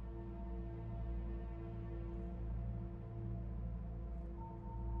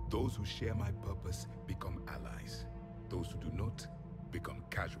 Those who share my purpose become allies. Those who do not become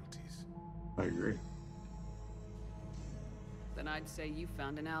casualties. I agree. Then I'd say you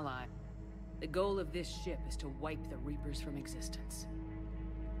found an ally. The goal of this ship is to wipe the Reapers from existence.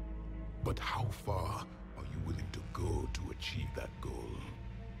 But how far are you willing to go to achieve that goal?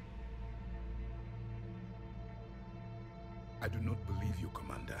 I do not believe you,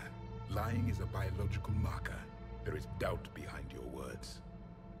 Commander. Lying is a biological marker. There is doubt behind your words.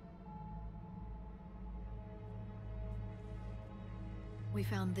 We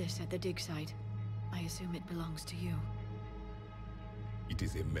found this at the dig site. I assume it belongs to you. It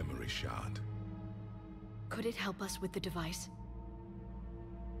is a memory shard. Could it help us with the device?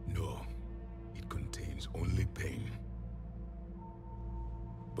 No. It contains only pain.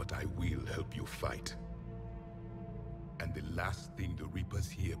 But I will help you fight. And the last thing the Reapers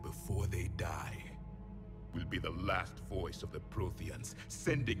hear before they die will be the last voice of the Protheans,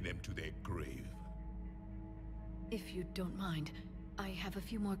 sending them to their grave. If you don't mind, I have a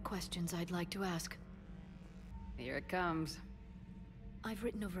few more questions I'd like to ask. Here it comes. I've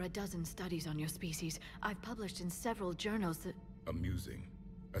written over a dozen studies on your species. I've published in several journals that... Amusing.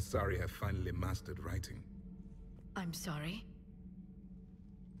 Asari have finally mastered writing. I'm sorry?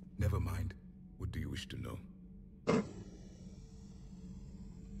 Never mind. What do you wish to know?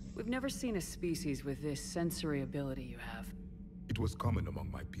 We've never seen a species with this sensory ability you have. It was common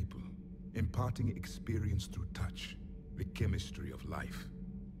among my people, imparting experience through touch, the chemistry of life.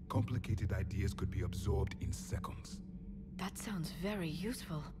 Complicated ideas could be absorbed in seconds. That sounds very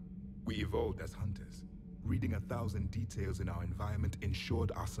useful. We evolved as hunters. Reading 1,000 details in our environment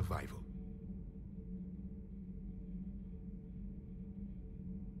ensured our survival.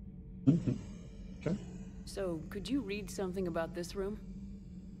 Okay. So, could you read something about this room?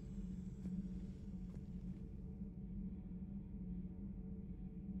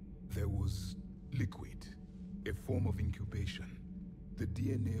 There was liquid, a form of incubation. The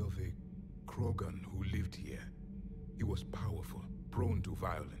DNA of a Krogan who lived here. He was powerful, prone to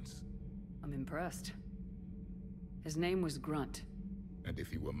violence. I'm impressed. His name was Grunt. And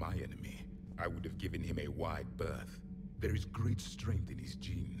if he were my enemy, I would have given him a wide berth. There is great strength in his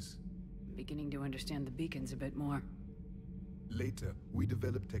genes. I'm beginning to understand the beacons a bit more. Later, we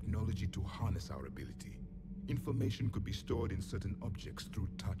developed technology to harness our ability. Information could be stored in certain objects through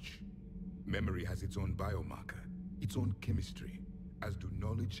touch. Memory has its own biomarker, its own chemistry, as do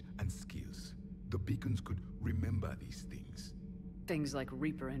knowledge and skills. The beacons could remember these things. Things like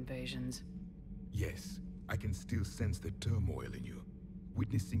Reaper invasions. Yes, I can still sense the turmoil in you,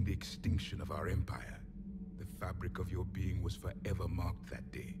 witnessing the extinction of our empire. The fabric of your being was forever marked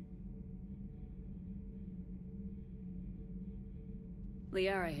that day.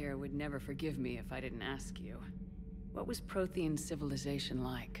 Liara here would never forgive me if I didn't ask you. What was Prothean civilization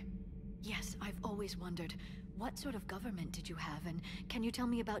like? Yes, I've always wondered. What sort of government did you have, and can you tell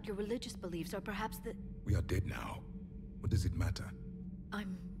me about your religious beliefs, or perhaps the... We are dead now. What does it matter?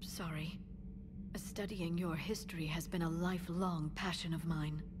 I'm sorry. Studying your history has been a lifelong passion of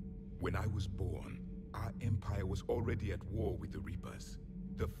mine. When I was born, our empire was already at war with the Reapers.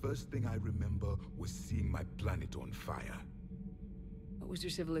 The first thing I remember was seeing my planet on fire. What was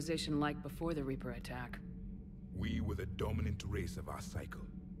your civilization like before the Reaper attack? We were the dominant race of our cycle.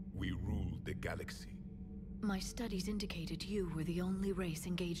 We ruled the galaxy. My studies indicated you were the only race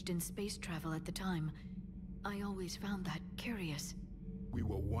engaged in space travel at the time. I always found that curious. We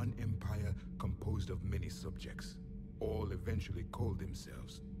were one empire composed of many subjects. All eventually called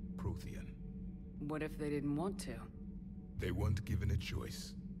themselves Prothean. What if they didn't want to? They weren't given a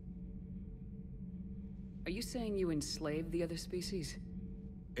choice. Are you saying you enslaved the other species?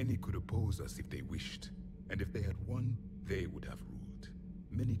 Any could oppose us if they wished. And if they had won, they would have ruled.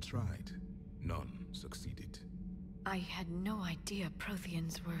 Many tried. None succeeded. I had no idea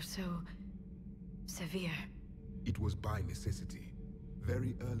Protheans were so... severe. It was by necessity.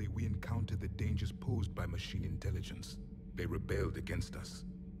 Very early we encountered the dangers posed by machine intelligence. They rebelled against us.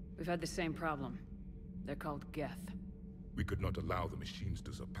 We've had the same problem. They're called Geth. We could not allow the machines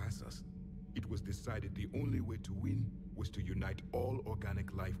to surpass us. It was decided the only way to win was to unite all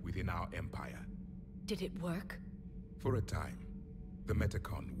organic life within our empire. Did it work? For a time. The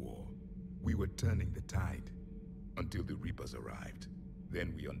Metacon War. We were turning the tide. Until the Reapers arrived.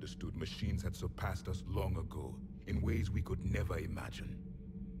 Then we understood machines had surpassed us long ago, in ways we could never imagine.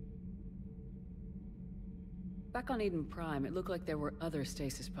 Back on Eden Prime, it looked like there were other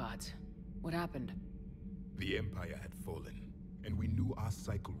stasis pods. What happened? The Empire had fallen, and we knew our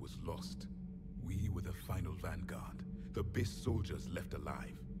cycle was lost. We were the final vanguard, the best soldiers left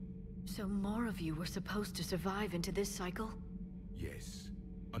alive. So more of you were supposed to survive into this cycle? Yes.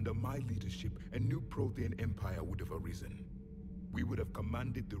 Under my leadership, a new Prothean empire would have arisen. We would have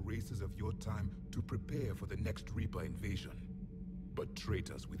commanded the races of your time to prepare for the next Reaper invasion. But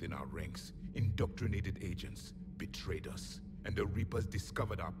traitors within our ranks, indoctrinated agents, betrayed us, and the Reapers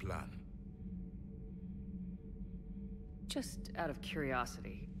discovered our plan. Just out of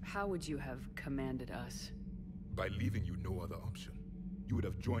curiosity, how would you have commanded us? By leaving you no other option. You would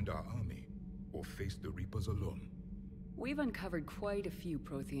have joined our army, or faced the Reapers alone. We've uncovered quite a few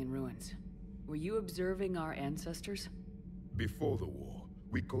Prothean ruins. Were you observing our ancestors? Before the war,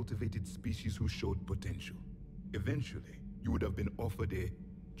 we cultivated species who showed potential. Eventually, you would have been offered a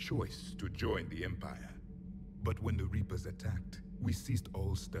choice to join the Empire. But when the Reapers attacked, we ceased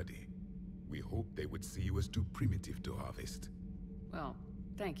all study. We hoped they would see you as too primitive to harvest. Well,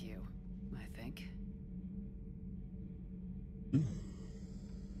 thank you, I think.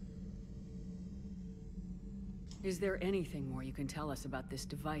 Is there anything more you can tell us about this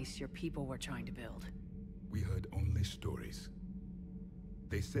device your people were trying to build? We heard only stories.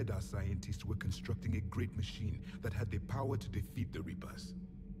 They said our scientists were constructing a great machine that had the power to defeat the Reapers.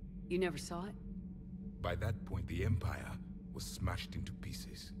 You never saw it? By that point, the Empire was smashed into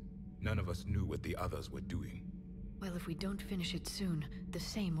pieces. None of us knew what the others were doing. Well, if we don't finish it soon, the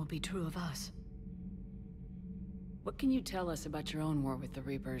same will be true of us. What can you tell us about your own war with the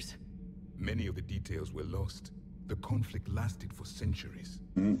Reapers? Many of the details were lost. The conflict lasted for centuries.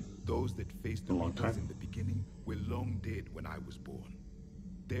 Those that faced the Reapers in the beginning were long dead when I was born.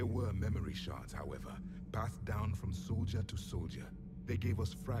 There were memory shards, however, passed down from soldier to soldier. They gave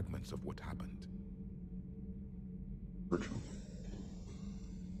us fragments of what happened.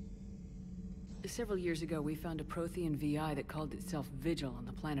 Several years ago, we found a Prothean VI that called itself Vigil on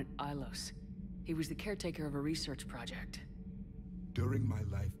the planet Ilos. He was the caretaker of a research project. During my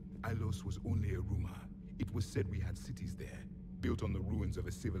life, Ilos was only a rumor. It was said we had cities there, built on the ruins of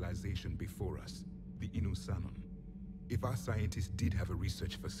a civilization before us, the Inusanon. If our scientists did have a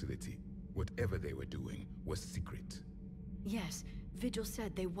research facility, whatever they were doing was secret. Yes, Vigil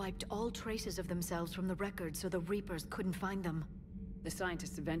said they wiped all traces of themselves from the records so the Reapers couldn't find them. The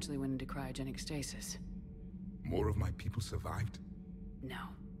scientists eventually went into cryogenic stasis. More of my people survived? No.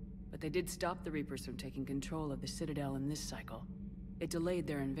 But they did stop the Reapers from taking control of the Citadel in this cycle. It delayed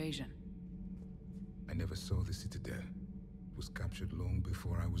their invasion. I never saw the Citadel. It was captured long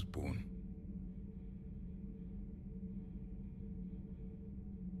before I was born.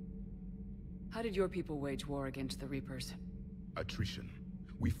 How did your people wage war against the Reapers? Attrition.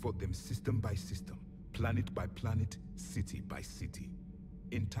 We fought them system by system, planet by planet, city by city.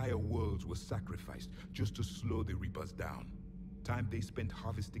 Entire worlds were sacrificed just to slow the Reapers down. Time they spent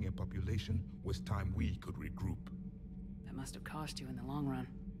harvesting a population was time we could regroup. That must have cost you in the long run.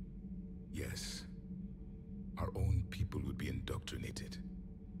 Yes. Our own people would be indoctrinated,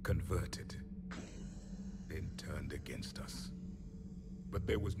 converted, then turned against us. But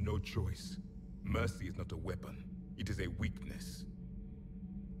there was no choice. Mercy is not a weapon. It is a weakness.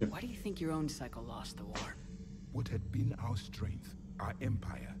 Why do you think your own cycle lost the war? What had been our strength, our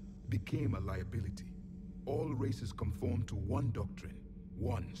empire, became a liability. All races conformed to one doctrine,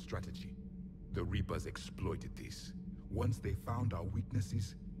 one strategy. The Reapers exploited this. Once they found our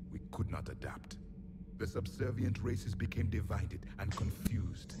weaknesses, we could not adapt. The subservient races became divided and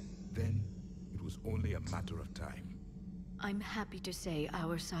confused. Then, it was only a matter of time. I'm happy to say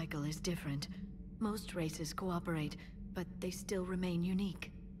our cycle is different. Most races cooperate, but they still remain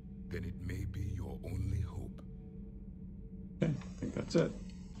unique. Then it may be your only hope. Okay, I think that's it.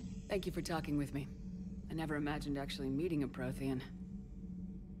 Thank you for talking with me. I never imagined actually meeting a Prothean.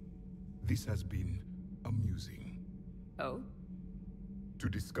 This has been amusing. Oh? To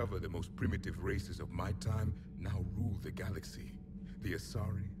discover the most primitive races of my time now rule the galaxy. The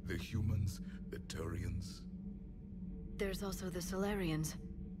Asari, the humans, the Turians. There's also the Solarians.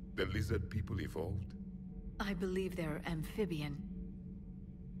 The lizard people evolved? I believe they're amphibian.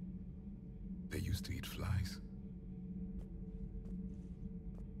 They used to eat flies.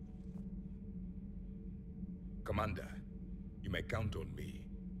 Commander, you may count on me.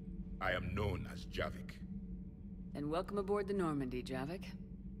 I am known as Javik. And welcome aboard the Normandy, Javik.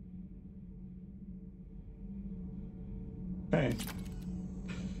 Okay.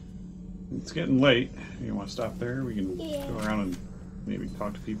 It's getting late. You want to stop there? We can go around and maybe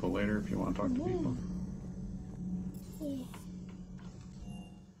talk to people later if you want to talk to people. Yeah.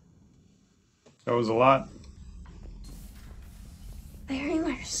 That was a lot. Very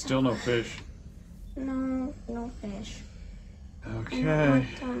much so. Still no fish. No fish. Okay.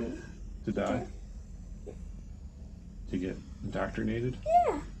 To die? To get indoctrinated?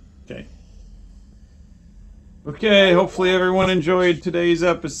 Yeah. Okay. Okay, hopefully everyone enjoyed today's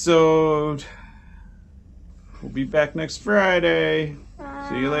episode. We'll be back next Friday.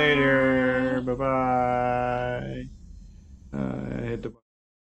 See you later. Bye-bye. I had to